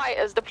quite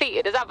as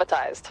depleted as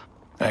advertised.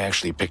 I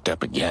actually picked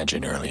up a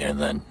gadget earlier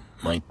that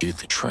might do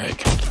the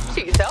trick.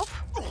 Suit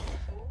yourself.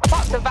 I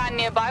parked a van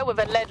nearby with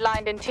a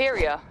lead-lined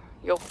interior.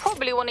 You'll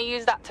probably want to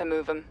use that to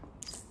move them.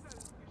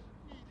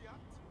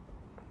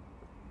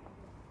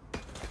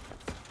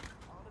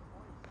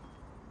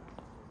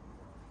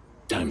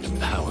 Time to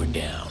power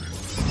down.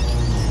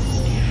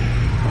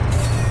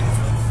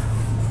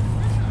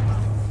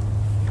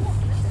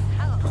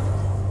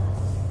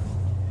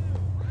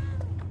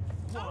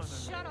 Oh,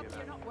 shut up,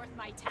 you're not worth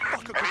my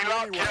time.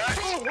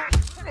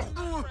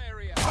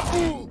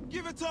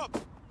 Give it up!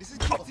 This is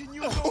getting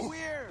you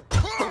nowhere!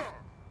 Come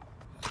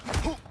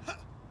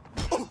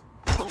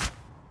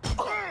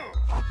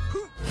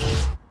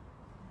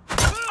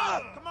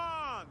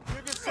on!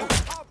 Give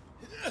yourself up!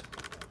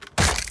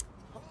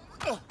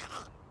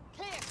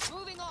 Clear,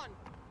 moving on.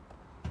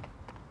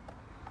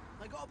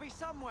 I gotta be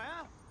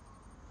somewhere.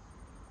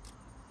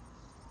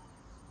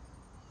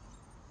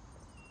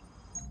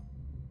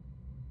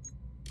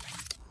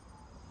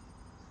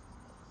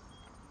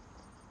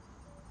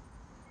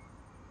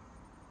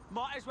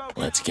 Might as well.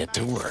 Let's get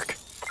to work.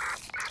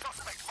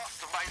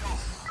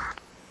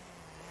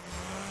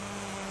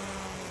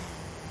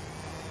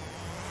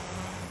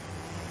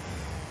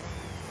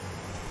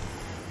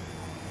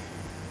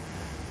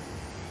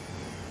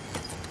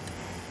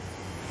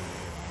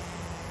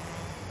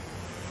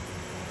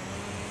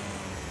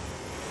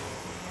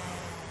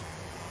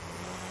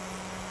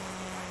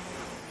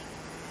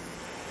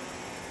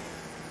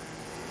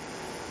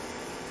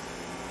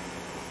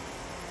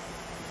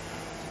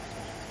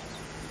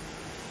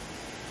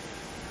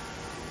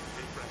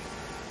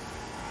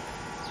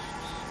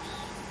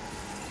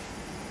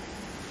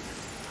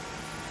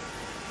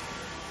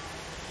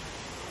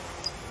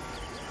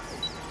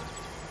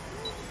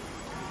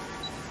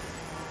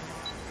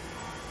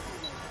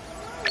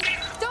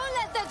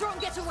 Drone,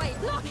 get away!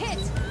 Lock it!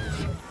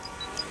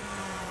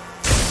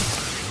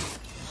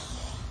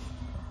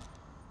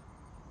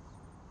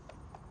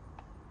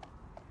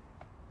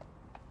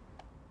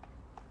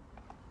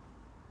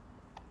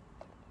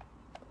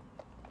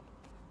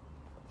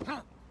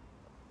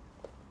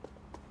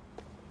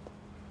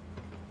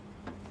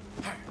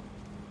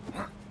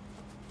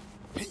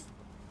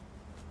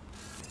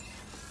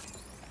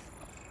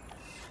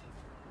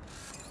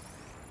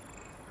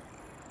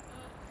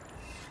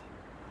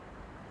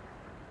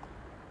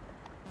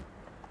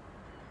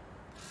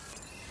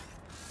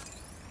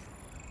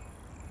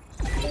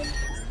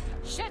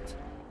 Shit!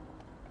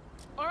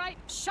 Alright,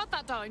 shut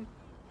that down.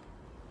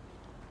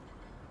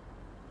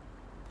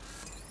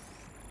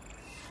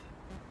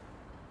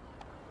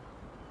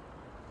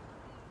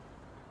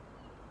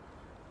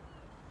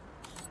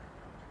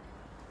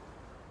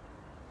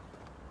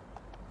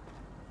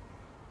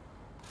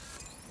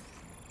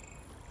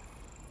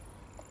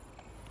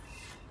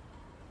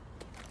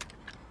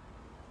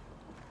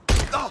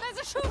 There's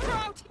a shooter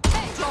out!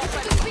 Hey, don't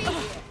let us be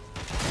here!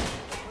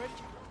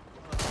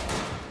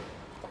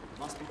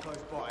 Must be close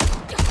by.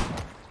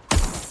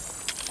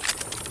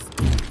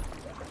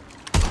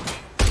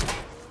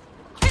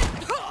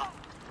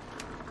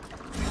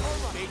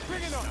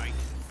 Bring it on.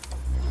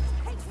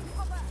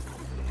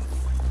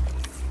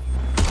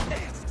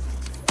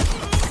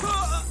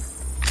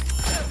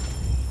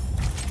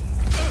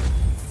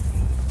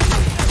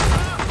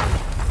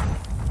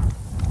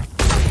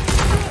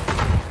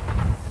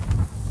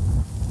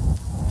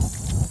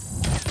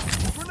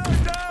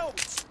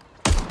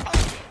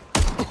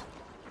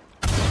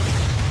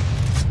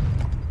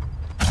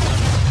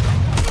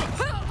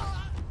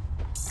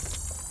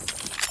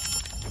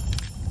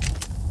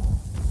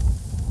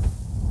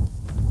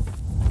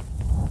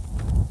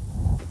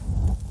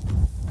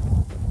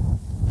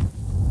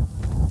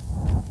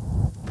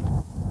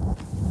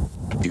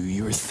 Do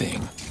your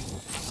thing.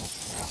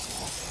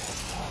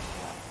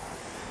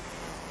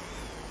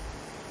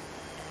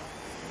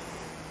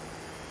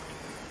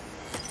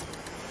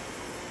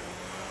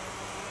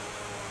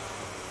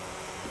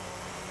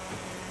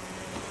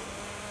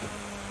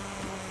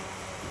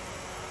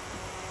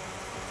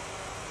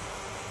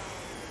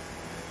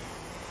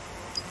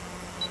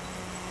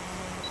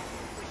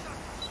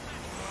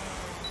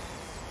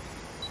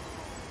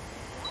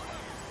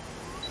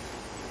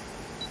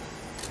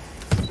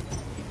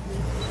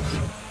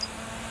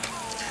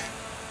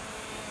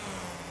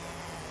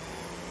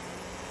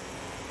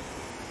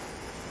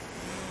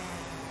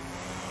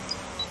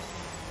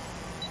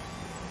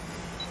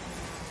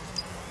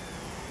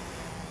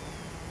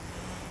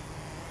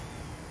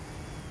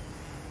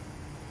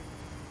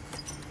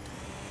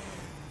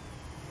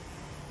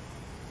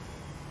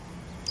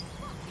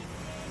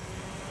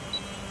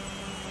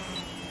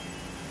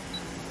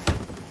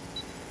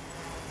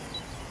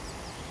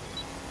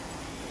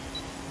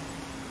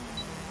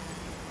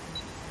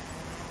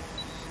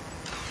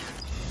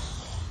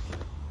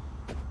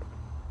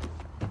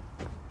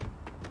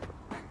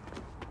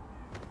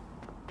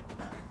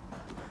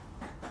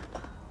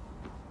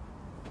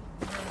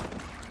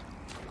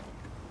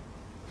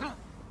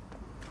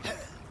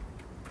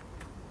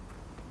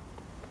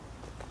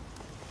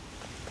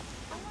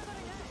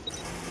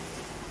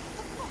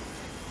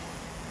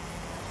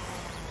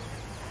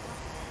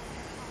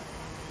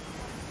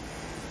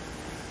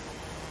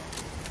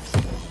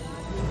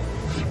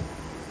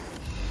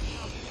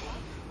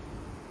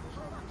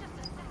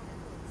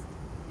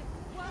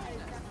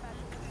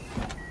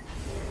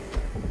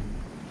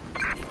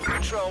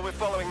 Control, we're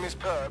following this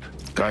perp.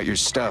 Got your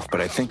stuff,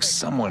 but I think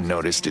someone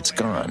noticed it's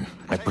gone.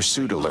 My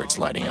pursuit alert's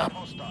lighting up.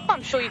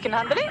 I'm sure you can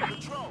handle it.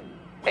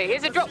 Hey,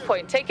 here's a drop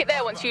point. Take it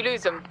there once you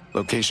lose them.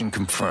 Location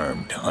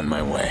confirmed. On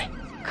my way.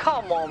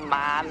 Come on,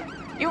 man.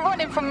 You're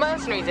running from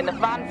mercenaries in a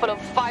van full of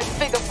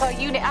 5-figure per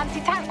unit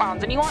anti-tank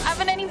rounds and you aren't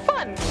having any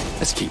fun.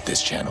 Let's keep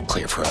this channel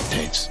clear for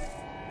updates.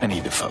 I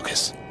need to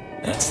focus.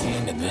 That's the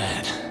end of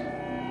that.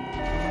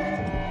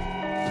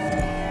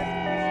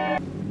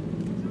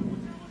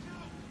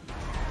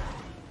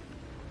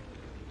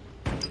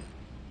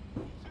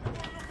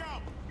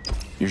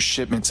 Your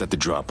shipment's at the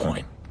drop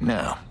point.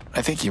 Now,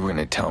 I think you were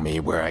going to tell me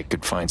where I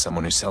could find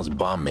someone who sells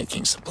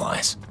bomb-making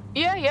supplies.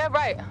 Yeah,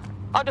 right.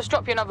 I'll just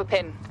drop you another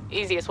pin.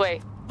 Easiest way.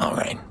 All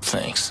right,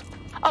 thanks.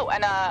 Oh,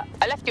 and I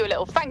left you a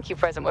little thank you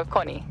present with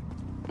Connie.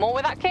 More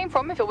where that came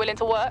from if you're willing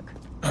to work.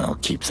 I'll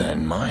keep that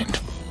in mind.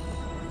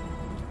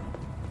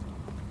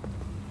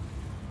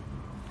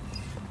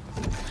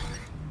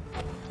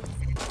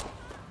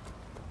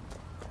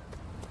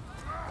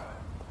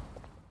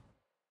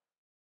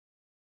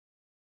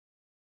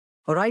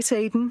 All right,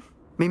 Aiden.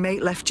 Me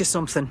mate left you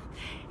something.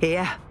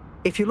 Here,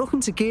 if you're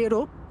looking to gear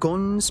up,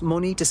 guns,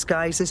 money,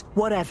 disguises,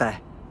 whatever.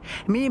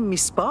 Me and me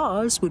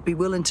spars would be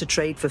willing to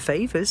trade for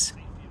favors.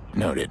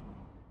 Noted.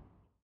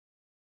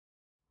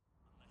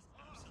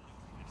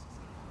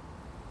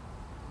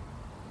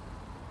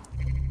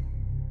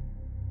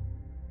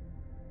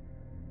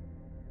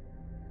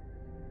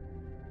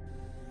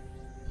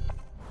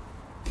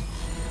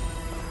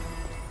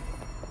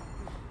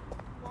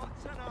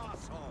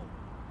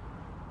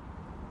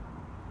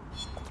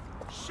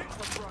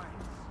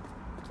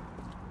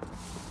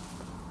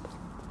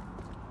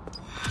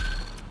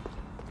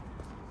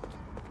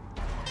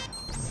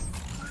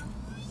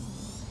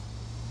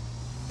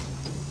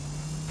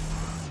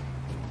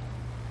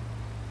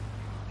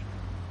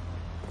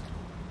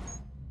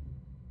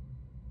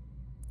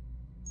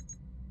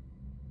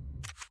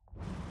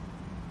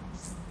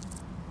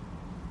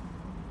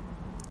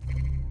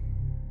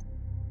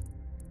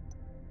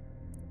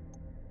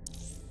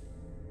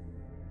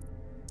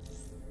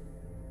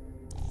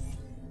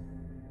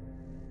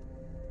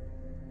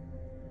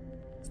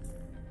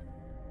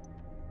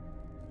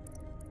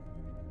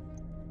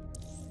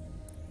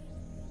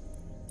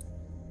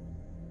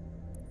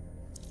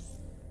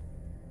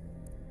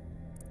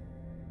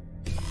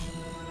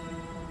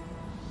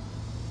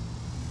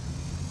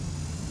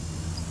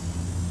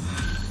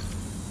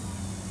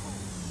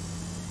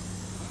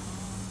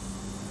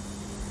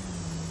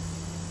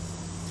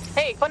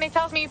 Hey, Connie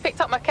tells me you picked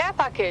up my care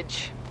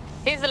package.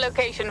 Here's the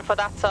location for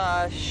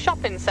that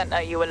shopping center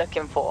you were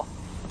looking for.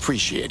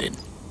 Appreciated.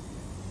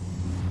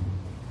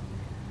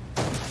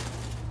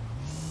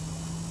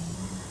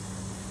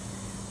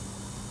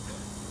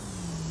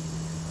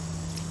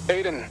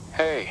 Aiden,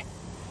 hey.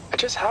 I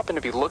just happened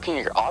to be looking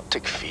at your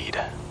optic feed,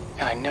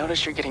 and I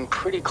noticed you're getting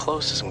pretty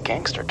close to some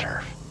gangster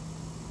turf.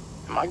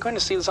 Am I going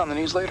to see this on the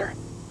news later?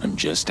 I'm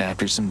just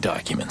after some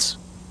documents.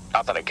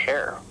 Not that I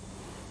care.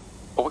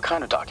 But what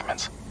kind of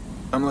documents?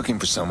 I'm looking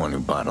for someone who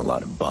bought a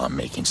lot of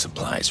bomb-making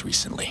supplies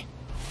recently.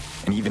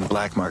 And even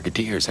black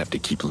marketeers have to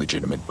keep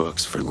legitimate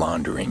books for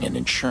laundering and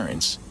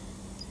insurance.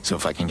 So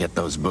if I can get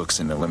those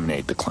books and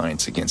eliminate the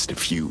clients against a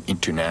few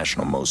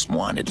international most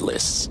wanted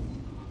lists,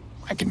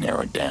 I can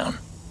narrow it down.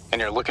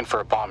 And you're looking for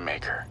a bomb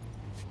maker.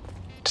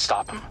 To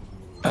stop him?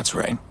 That's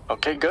right.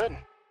 Okay, good.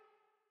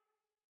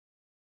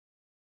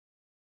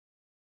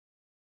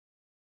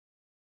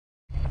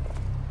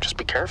 Just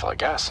be careful, I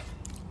guess.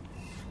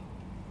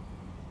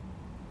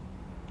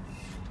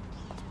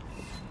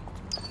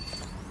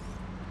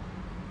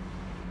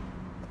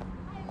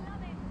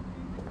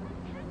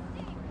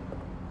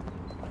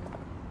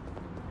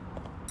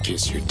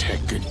 Kiss your tech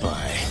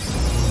goodbye.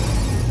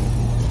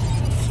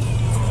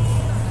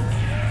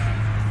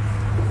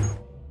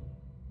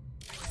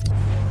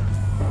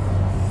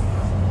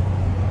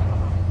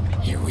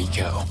 Here we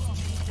go.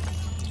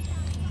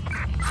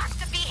 Has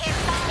to be here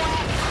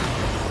somewhere.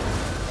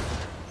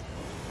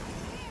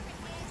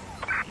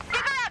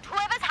 Figure out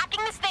whoever's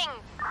hacking this thing.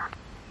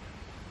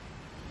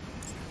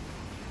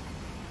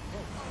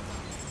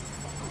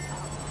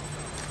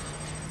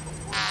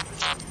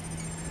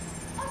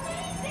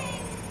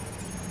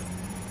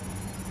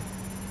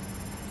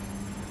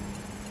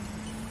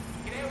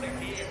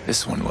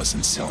 This one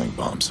wasn't selling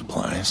bomb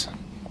supplies.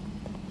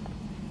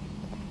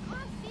 Can't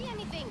see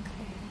anything.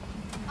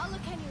 I'll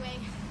look anyway.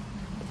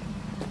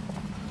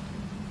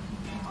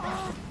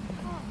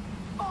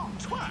 Oh,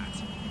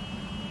 twat!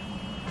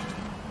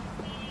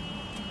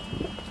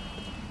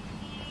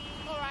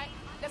 All right,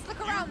 let's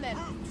look around then.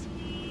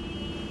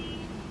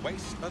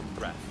 Waste of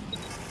breath.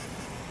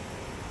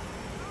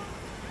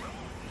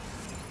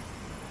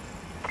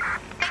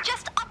 They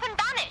just up and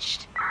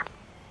vanished.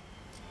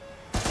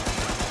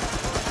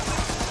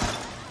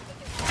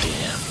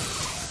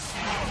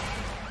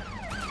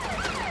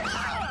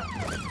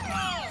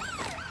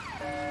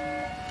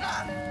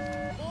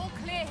 All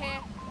clear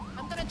here.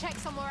 I'm gonna check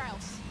somewhere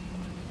else.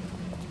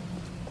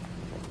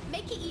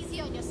 Make it easy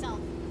on yourself.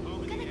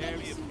 You're gonna get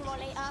this sooner or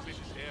later.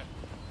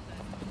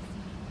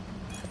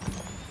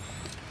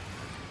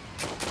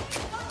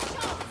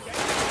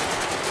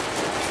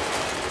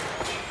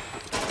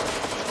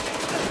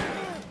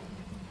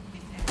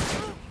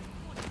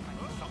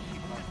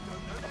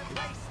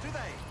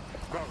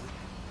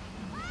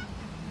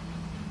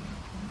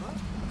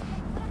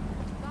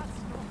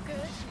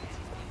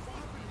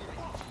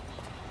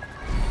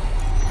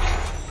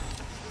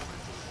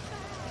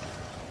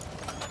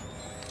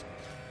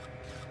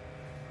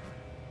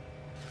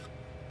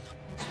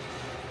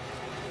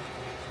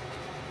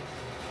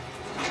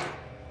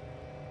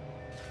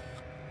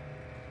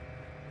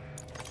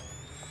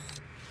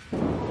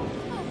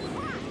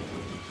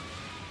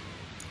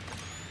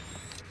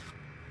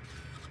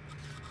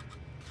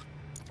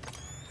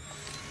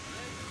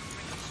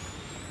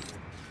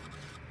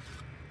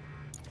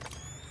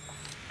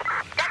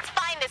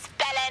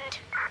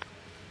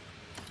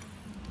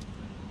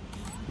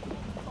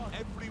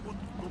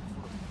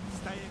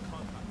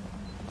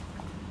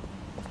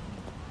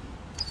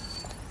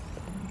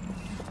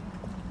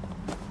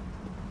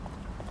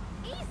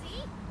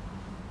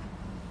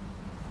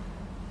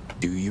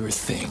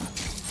 thing.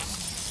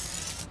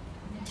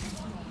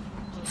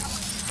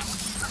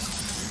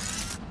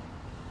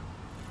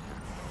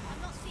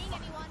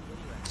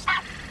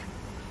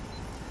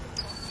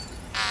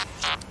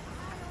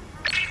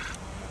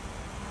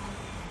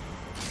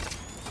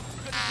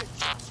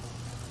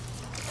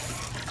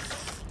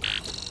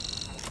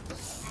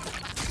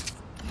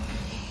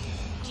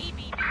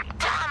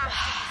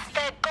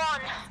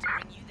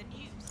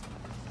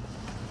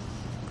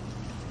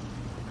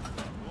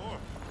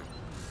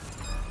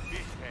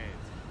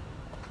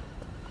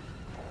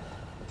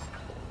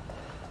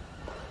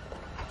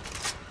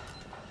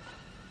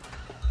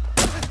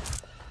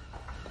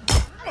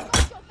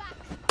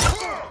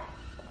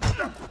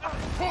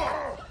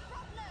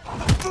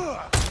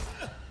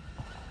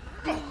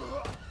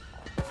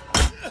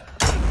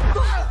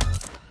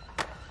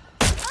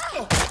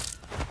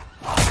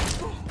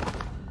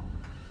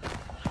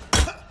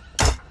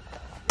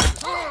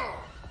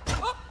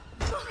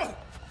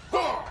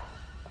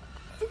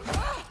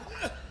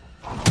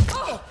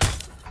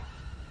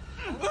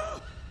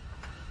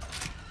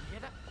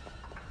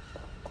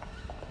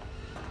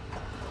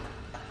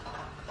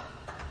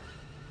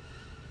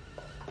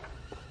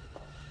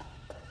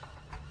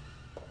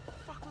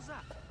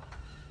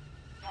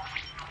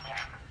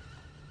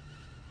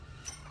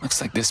 Looks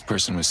like this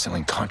person was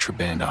selling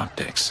contraband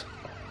optics.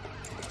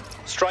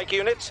 Strike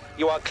units,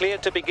 you are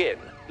cleared to begin.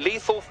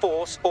 Lethal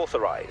force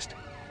authorized.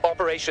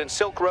 Operation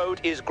Silk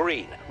Road is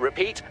green.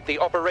 Repeat, the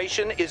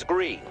operation is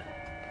green.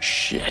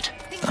 Shit.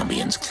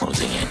 Albion's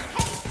closing in.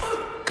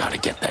 Gotta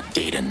get that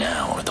data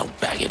now or they'll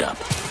bag it up.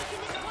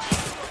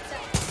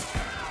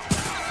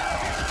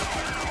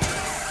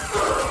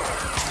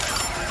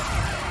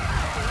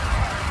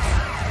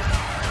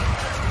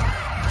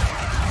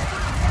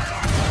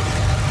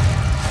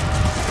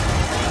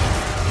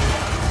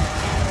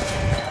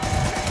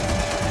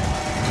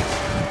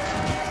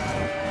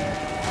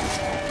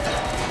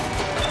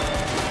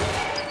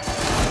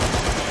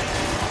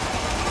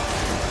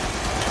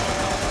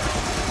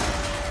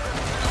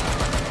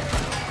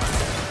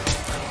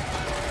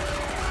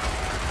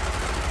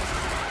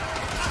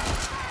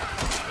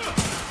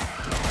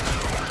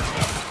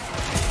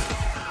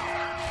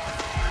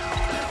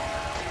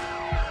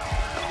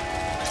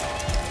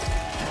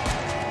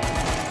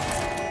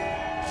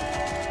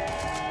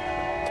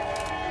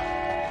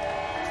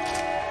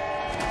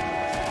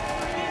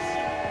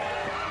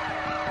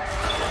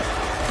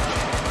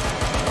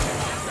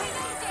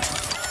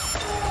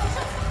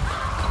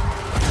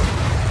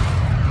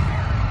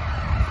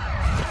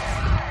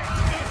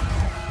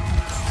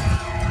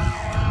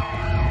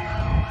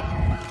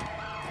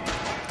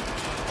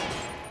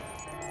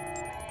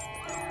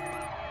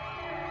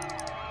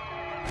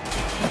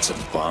 That's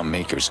a bomb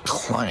maker's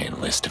client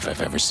list if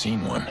I've ever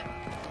seen one.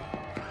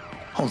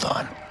 Hold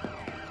on.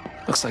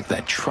 Looks like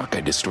that truck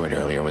I destroyed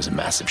earlier was a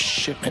massive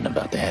shipment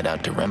about to head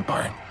out to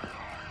Rempart.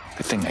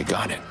 Good thing I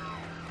got it.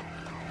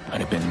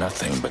 Might have been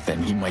nothing, but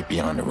then he might be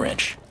on the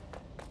wrench.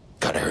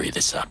 Gotta hurry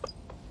this up.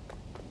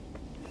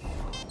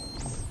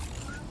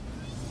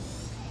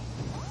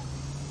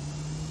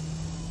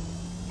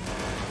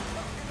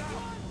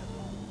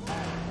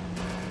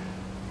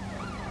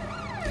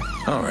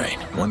 Alright,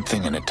 one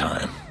thing at a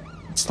time.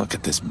 Let's look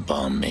at this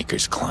bomb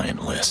maker's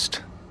client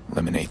list.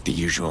 Eliminate the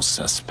usual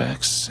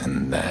suspects,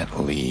 and that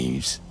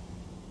leaves...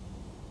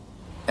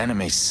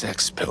 Anime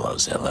Sex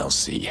Pillows,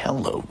 LLC.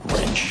 Hello,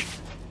 wrench.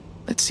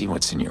 Let's see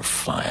what's in your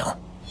file.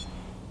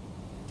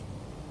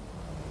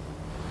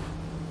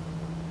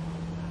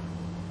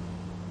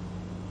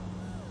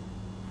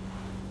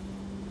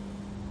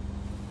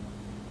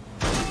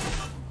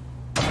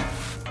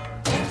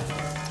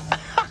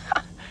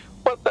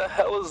 What the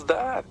hell is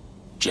that?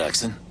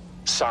 Jackson?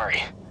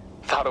 Sorry.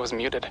 Thought it was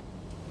muted.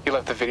 You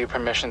left the video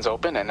permissions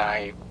open and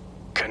I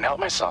couldn't help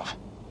myself.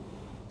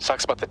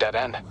 Sucks about the dead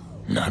end.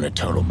 Not a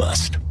total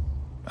bust.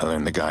 I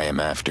learned the guy I'm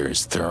after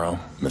is thorough,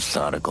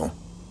 methodical,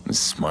 and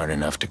smart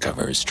enough to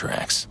cover his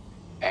tracks.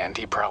 And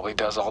he probably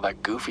does all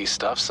that goofy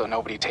stuff so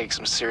nobody takes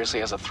him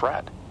seriously as a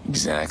threat.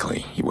 Exactly.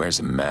 He wears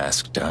a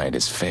mask to hide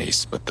his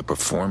face, but the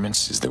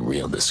performance is the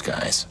real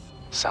disguise.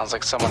 Sounds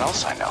like someone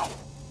else I know.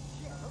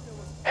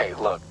 Hey,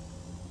 look.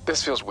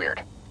 This feels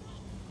weird.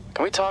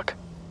 Can we talk?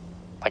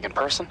 Like in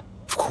person?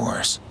 Of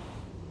course.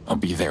 I'll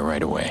be there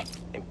right away.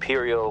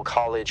 Imperial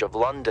College of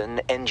London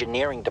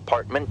Engineering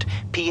Department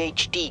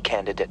PhD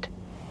candidate.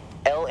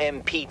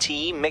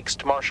 LMPT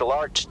Mixed Martial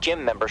Arts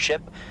Gym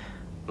membership.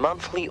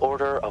 Monthly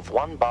order of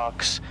 1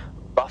 box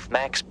Buff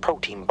Max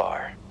protein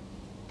bar.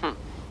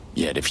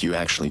 Yet if you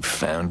actually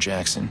found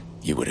Jackson,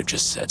 you would have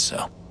just said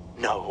so.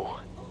 No,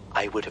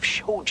 I would have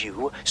showed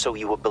you so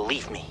you would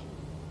believe me.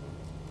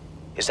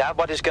 Is that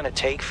what it's gonna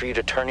take for you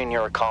to turn in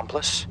your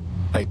accomplice?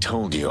 I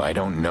told you I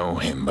don't know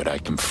him, but I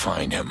can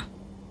find him.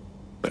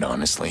 But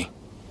honestly,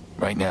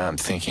 right now I'm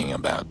thinking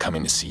about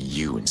coming to see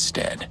you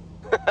instead.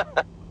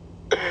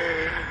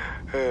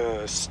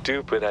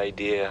 Stupid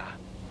idea.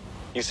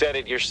 You said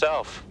it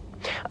yourself.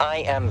 I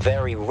am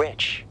very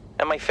rich,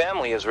 and my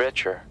family is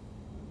richer.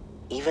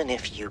 Even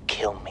if you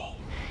kill me,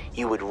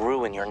 you would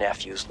ruin your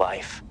nephew's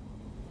life.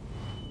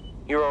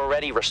 You're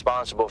already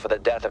responsible for the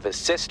death of his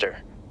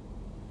sister.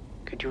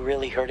 Could you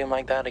really hurt him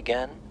like that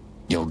again?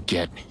 You'll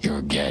get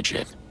your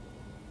gadget.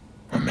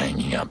 I'm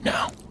hanging up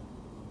now.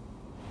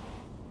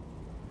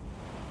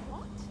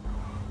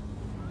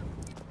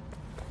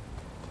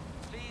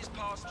 Please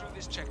pass through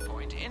this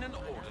checkpoint in an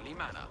orderly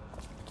manner.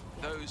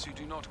 Those who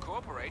do not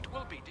cooperate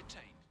will be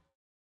detained.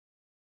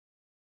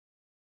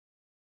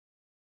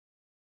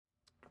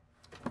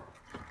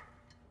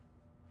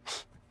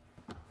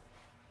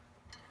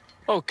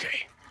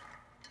 Okay.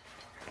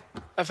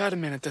 I've had a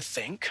minute to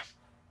think.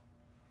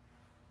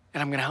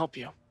 And I'm gonna help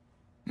you.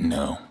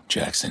 No,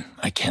 Jackson,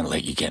 I can't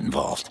let you get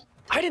involved.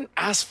 I didn't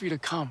ask for you to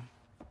come.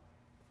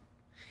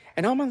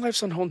 And now my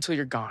life's on hold until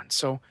you're gone,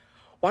 so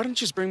why don't you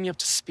just bring me up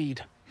to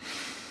speed?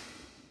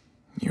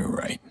 You're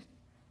right.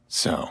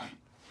 So,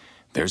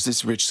 there's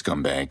this rich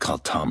scumbag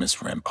called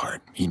Thomas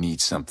Rampart. He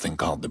needs something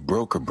called the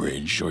broker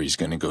bridge, or he's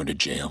gonna go to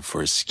jail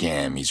for a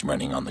scam he's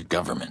running on the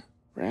government.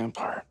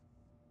 Rampart.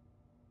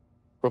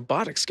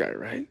 Robotics guy,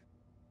 right?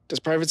 Does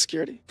private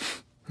security?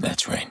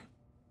 That's right.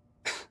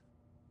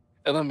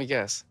 And let me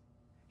guess.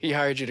 He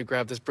hired you to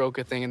grab this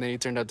broker thing and then he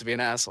turned out to be an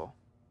asshole.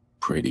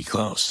 Pretty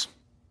close.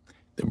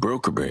 The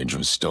broker bridge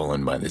was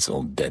stolen by this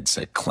old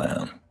dead-set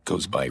clown.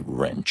 Goes by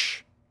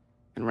Wrench.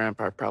 And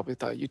Rampart probably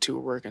thought you two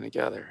were working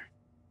together.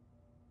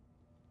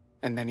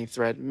 And then he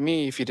threatened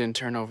me if you didn't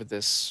turn over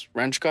this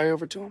Wrench guy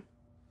over to him?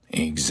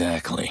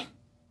 Exactly.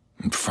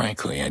 And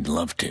frankly, I'd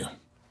love to.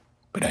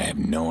 But I have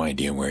no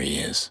idea where he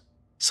is.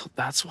 So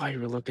that's why you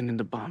were looking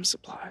into bomb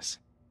supplies.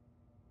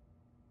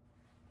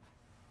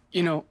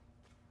 You know,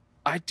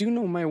 I do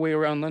know my way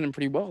around London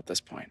pretty well at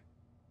this point.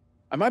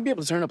 I might be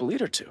able to turn up a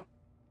lead or two.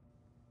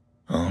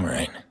 All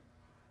right.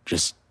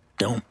 Just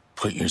don't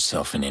put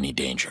yourself in any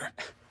danger.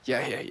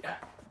 Yeah.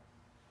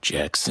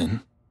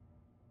 Jackson?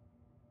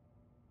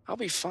 I'll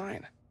be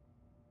fine.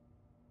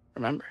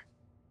 Remember.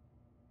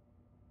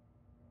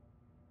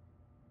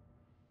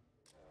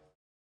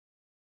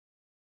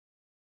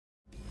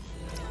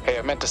 Hey,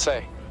 I meant to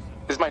say,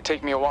 this might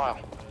take me a while.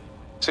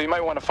 So you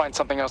might want to find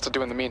something else to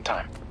do in the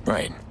meantime.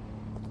 Right.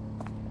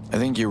 I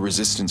think your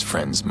Resistance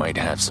friends might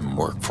have some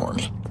work for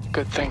me.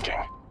 Good thinking.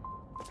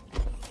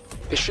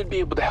 They should be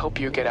able to help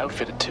you get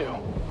outfitted too.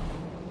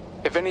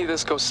 If any of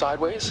this goes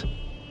sideways,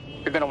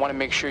 you're gonna want to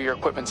make sure your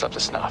equipment's up to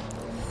snuff.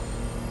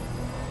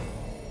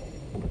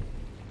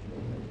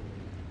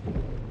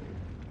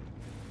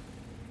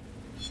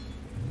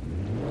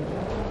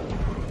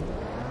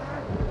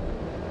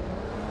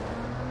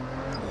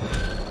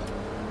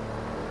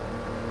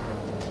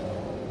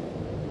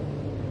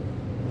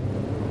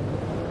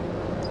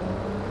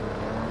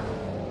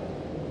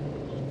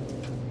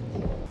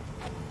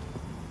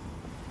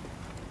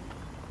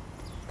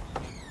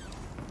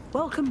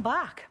 Welcome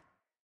back.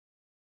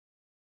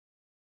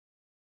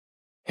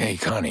 Hey,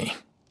 Connie.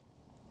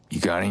 You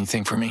got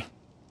anything for me?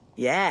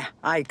 Yeah,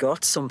 I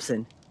got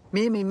something.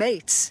 Me and me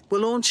mates, we're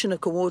launching a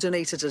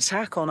coordinated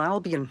attack on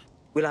Albion.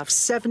 We'll have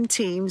 7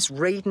 teams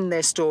raiding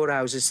their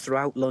storehouses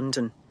throughout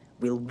London.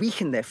 We'll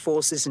weaken their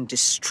forces and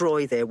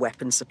destroy their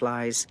weapon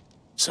supplies.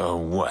 So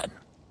what?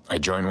 I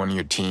join one of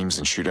your teams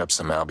and shoot up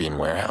some Albion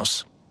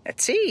warehouse? A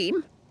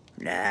team?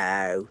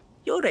 No,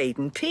 you're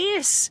Aiden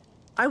Pierce.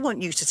 I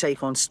want you to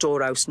take on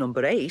storehouse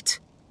number 8,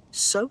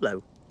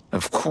 solo.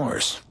 Of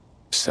course.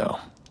 So,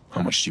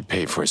 how much do you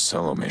pay for a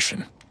solo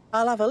mission?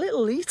 I'll have a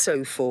little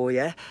Leto for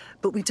you,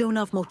 but we don't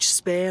have much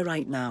spare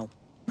right now.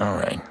 All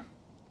right.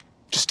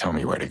 Just tell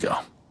me where to go.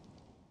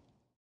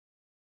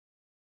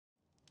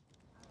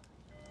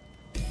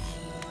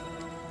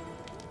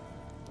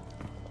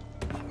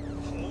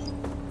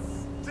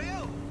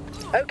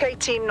 Okay,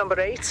 team number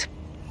 8.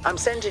 I'm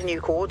sending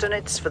you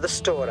coordinates for the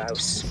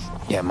storehouse.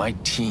 Yeah, my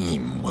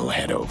team will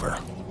head over.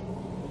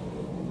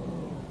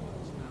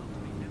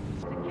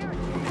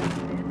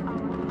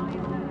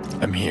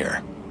 I'm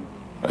here.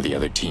 Are the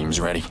other teams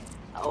ready?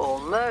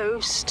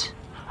 Almost.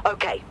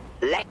 Okay,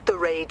 let the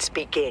raids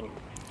begin.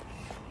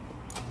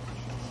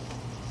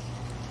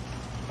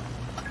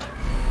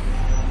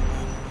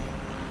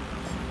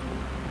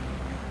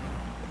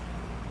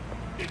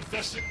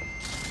 Investing.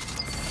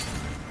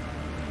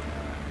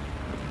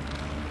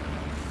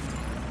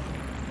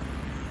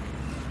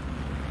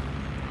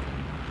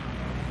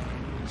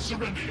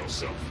 Surrender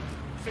yourself.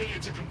 Failure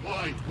to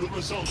comply will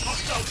result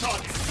hostile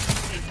target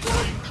in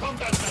employing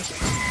combat measures.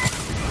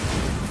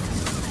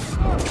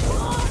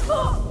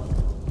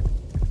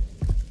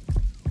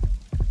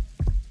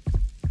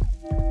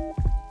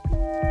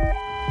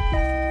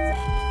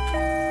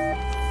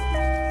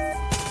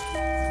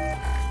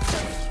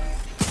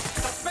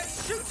 Suspect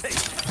shooting!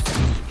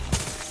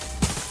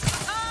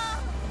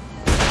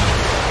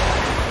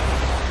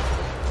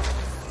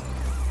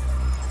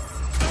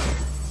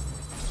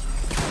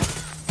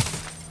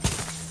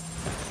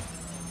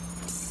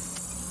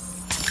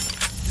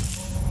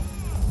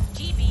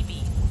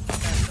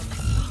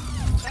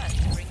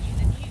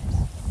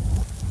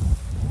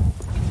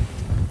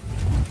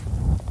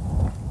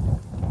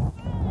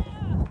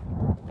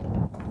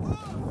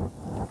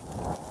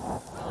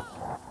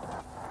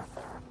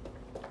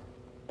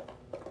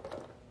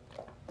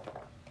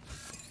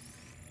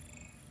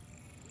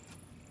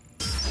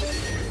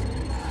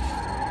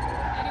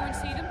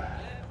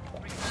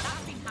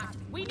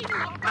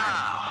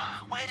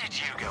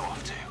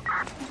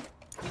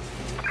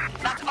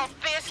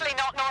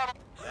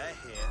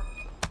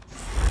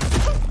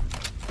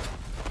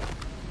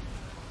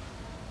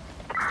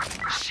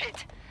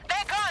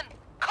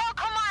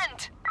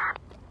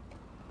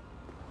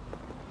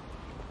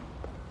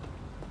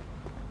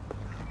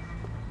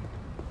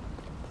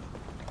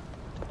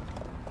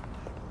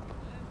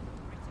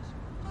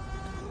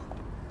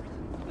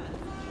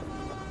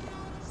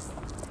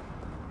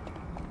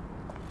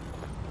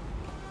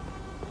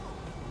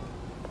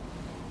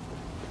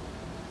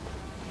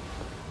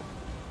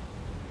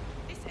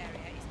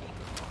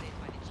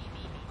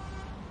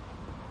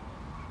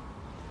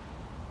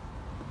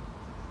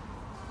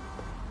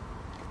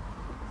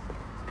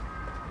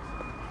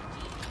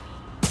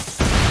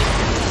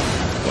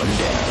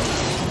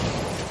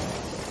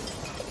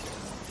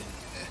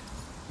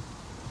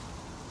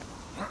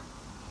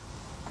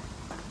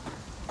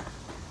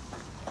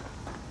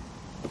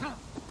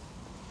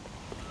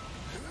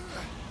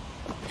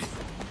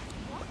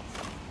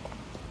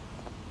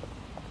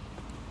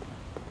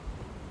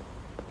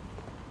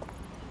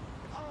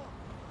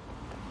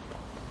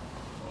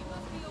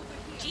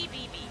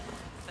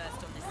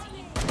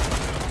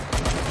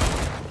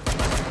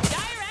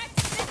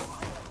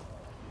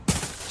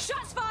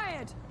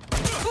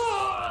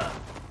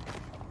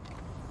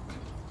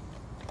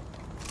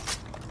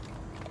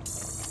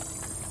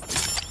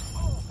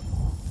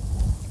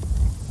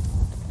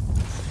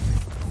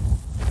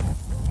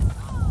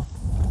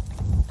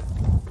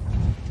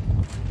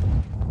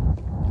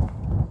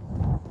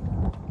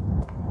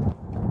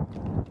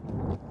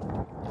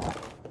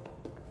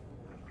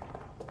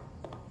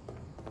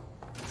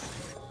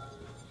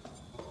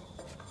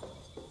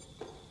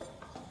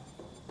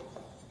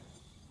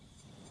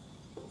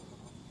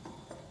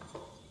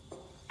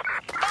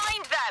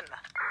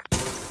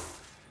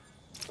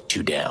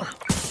 you down.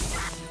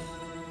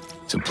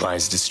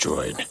 Supplies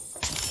destroyed.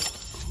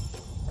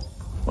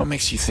 What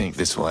makes you think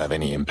this will have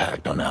any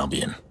impact on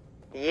Albion?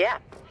 Yeah.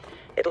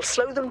 It'll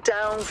slow them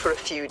down for a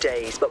few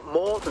days, but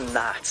more than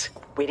that,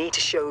 we need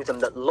to show them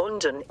that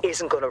London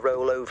isn't going to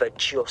roll over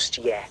just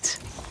yet.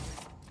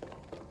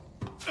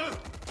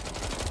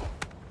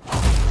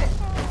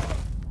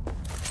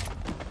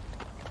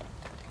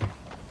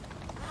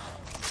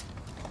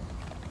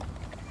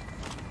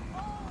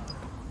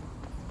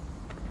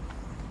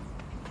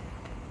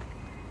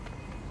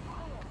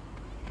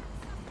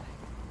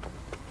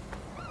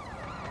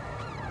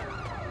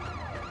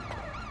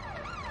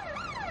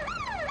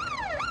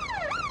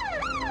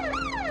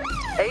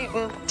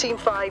 Aiden, Team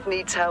 5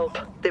 needs help.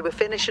 They were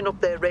finishing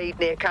up their raid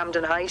near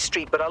Camden High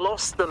Street, but I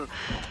lost them.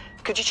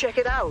 Could you check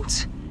it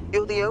out?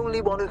 You're the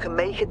only one who can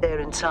make it there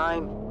in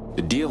time.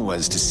 The deal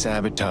was to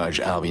sabotage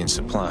Albion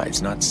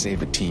supplies, not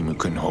save a team who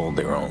couldn't hold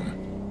their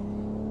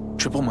own.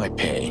 Triple my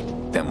pay,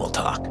 then we'll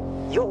talk.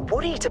 You're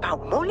worried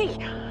about money.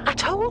 I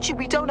told you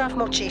we don't have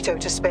much Ito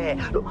to spare.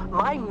 Look,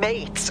 my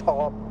mates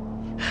are...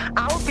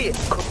 Albion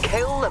could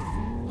kill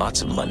them.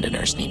 Lots of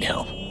Londoners need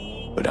help,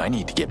 but I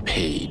need to get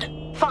paid.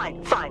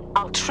 Fine, fine.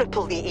 I'll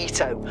triple the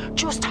Ito.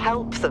 Just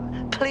help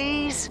them,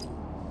 please.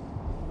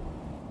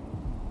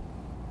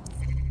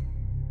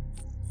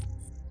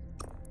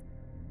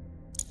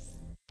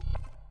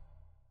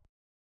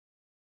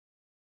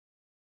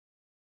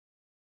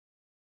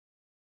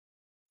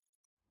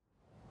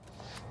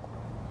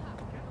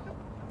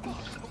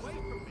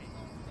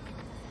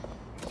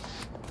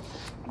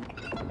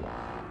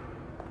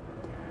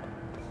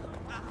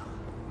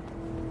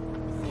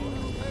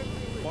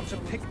 Want a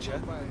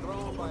picture?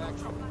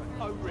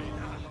 Oh, really?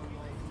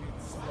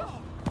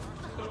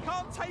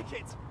 Can't take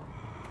it!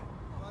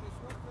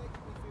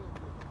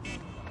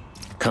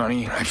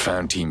 Connie, I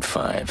found Team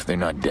 5. They're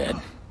not dead.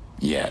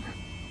 Yet.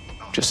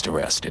 Just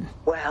arrested.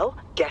 Well,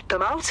 get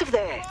them out of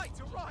there. All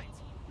right.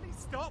 Please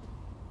stop.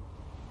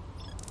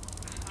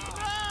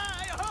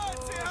 Ah, it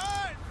hurts, it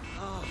hurts!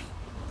 Oh,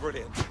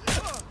 brilliant.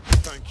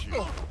 Thank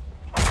you.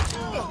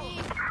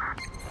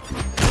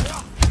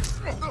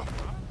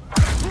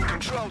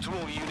 Control to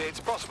all units.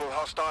 Possible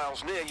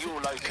hostiles near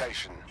your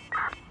location.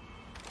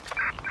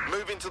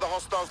 Move into the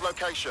hostiles'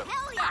 location.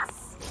 Hell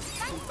yes!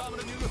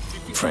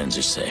 Friends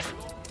are safe.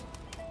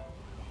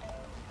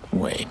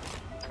 Wait.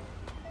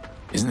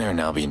 Isn't there an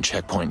Albion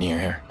checkpoint near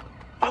here?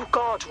 Oh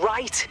God,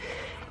 right.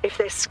 If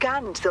they're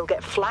scanned, they'll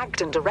get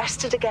flagged and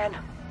arrested again.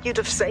 You'd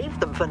have saved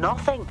them for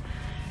nothing.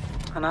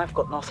 And I've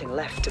got nothing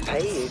left to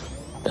pay you.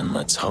 Then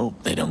let's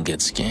hope they don't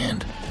get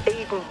scanned.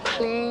 Aiden,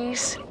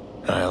 please.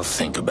 I'll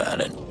think about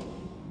it.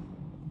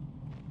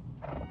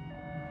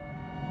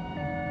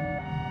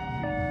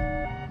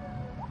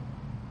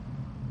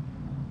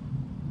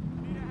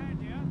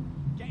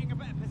 Getting a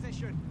better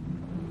position.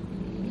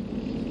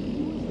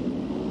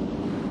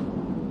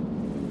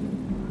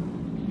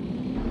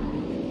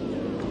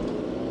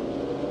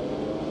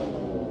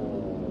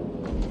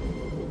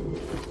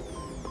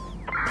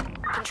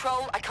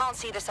 Control, I can't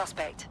see the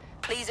suspect.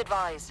 Please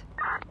advise.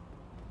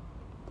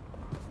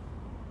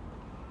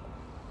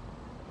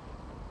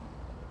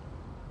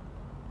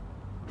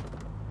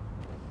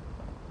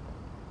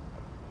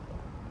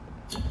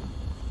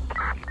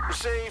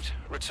 Received.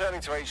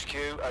 Returning to HQ.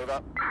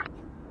 Over.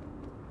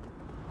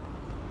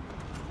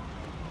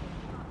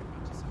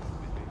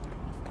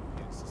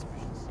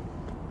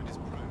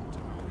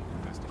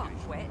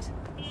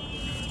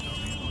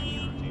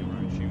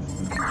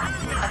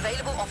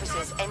 Available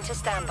officers enter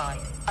standby.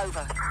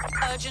 Over.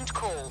 Urgent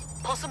call.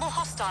 Possible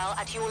hostile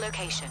at your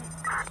location.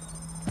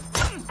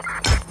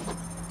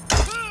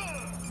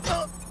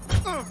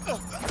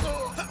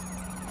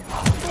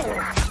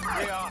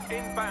 We are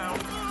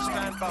inbound.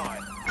 Stand by.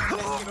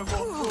 Let's give a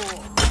more.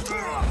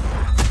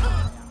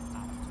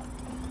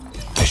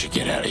 I should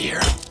get out of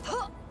here.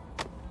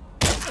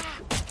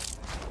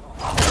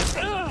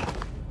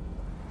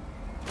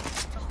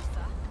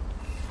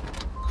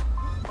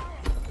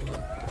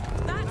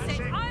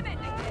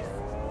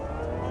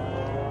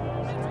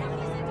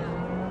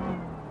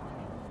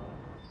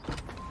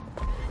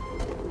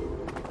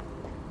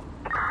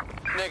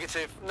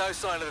 Negative. No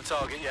sign of the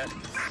target yet.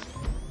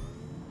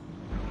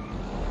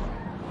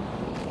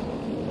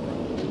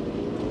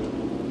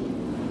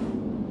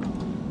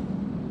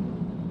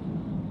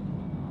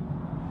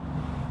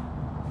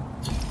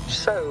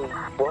 So,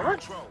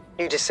 what?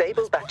 You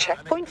disabled that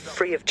checkpoint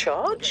free of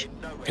charge?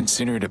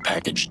 Consider it a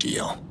package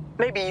deal.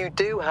 Maybe you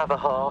do have a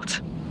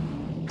heart.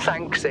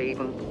 Thanks,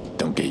 Aiden.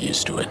 Don't get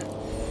used to it.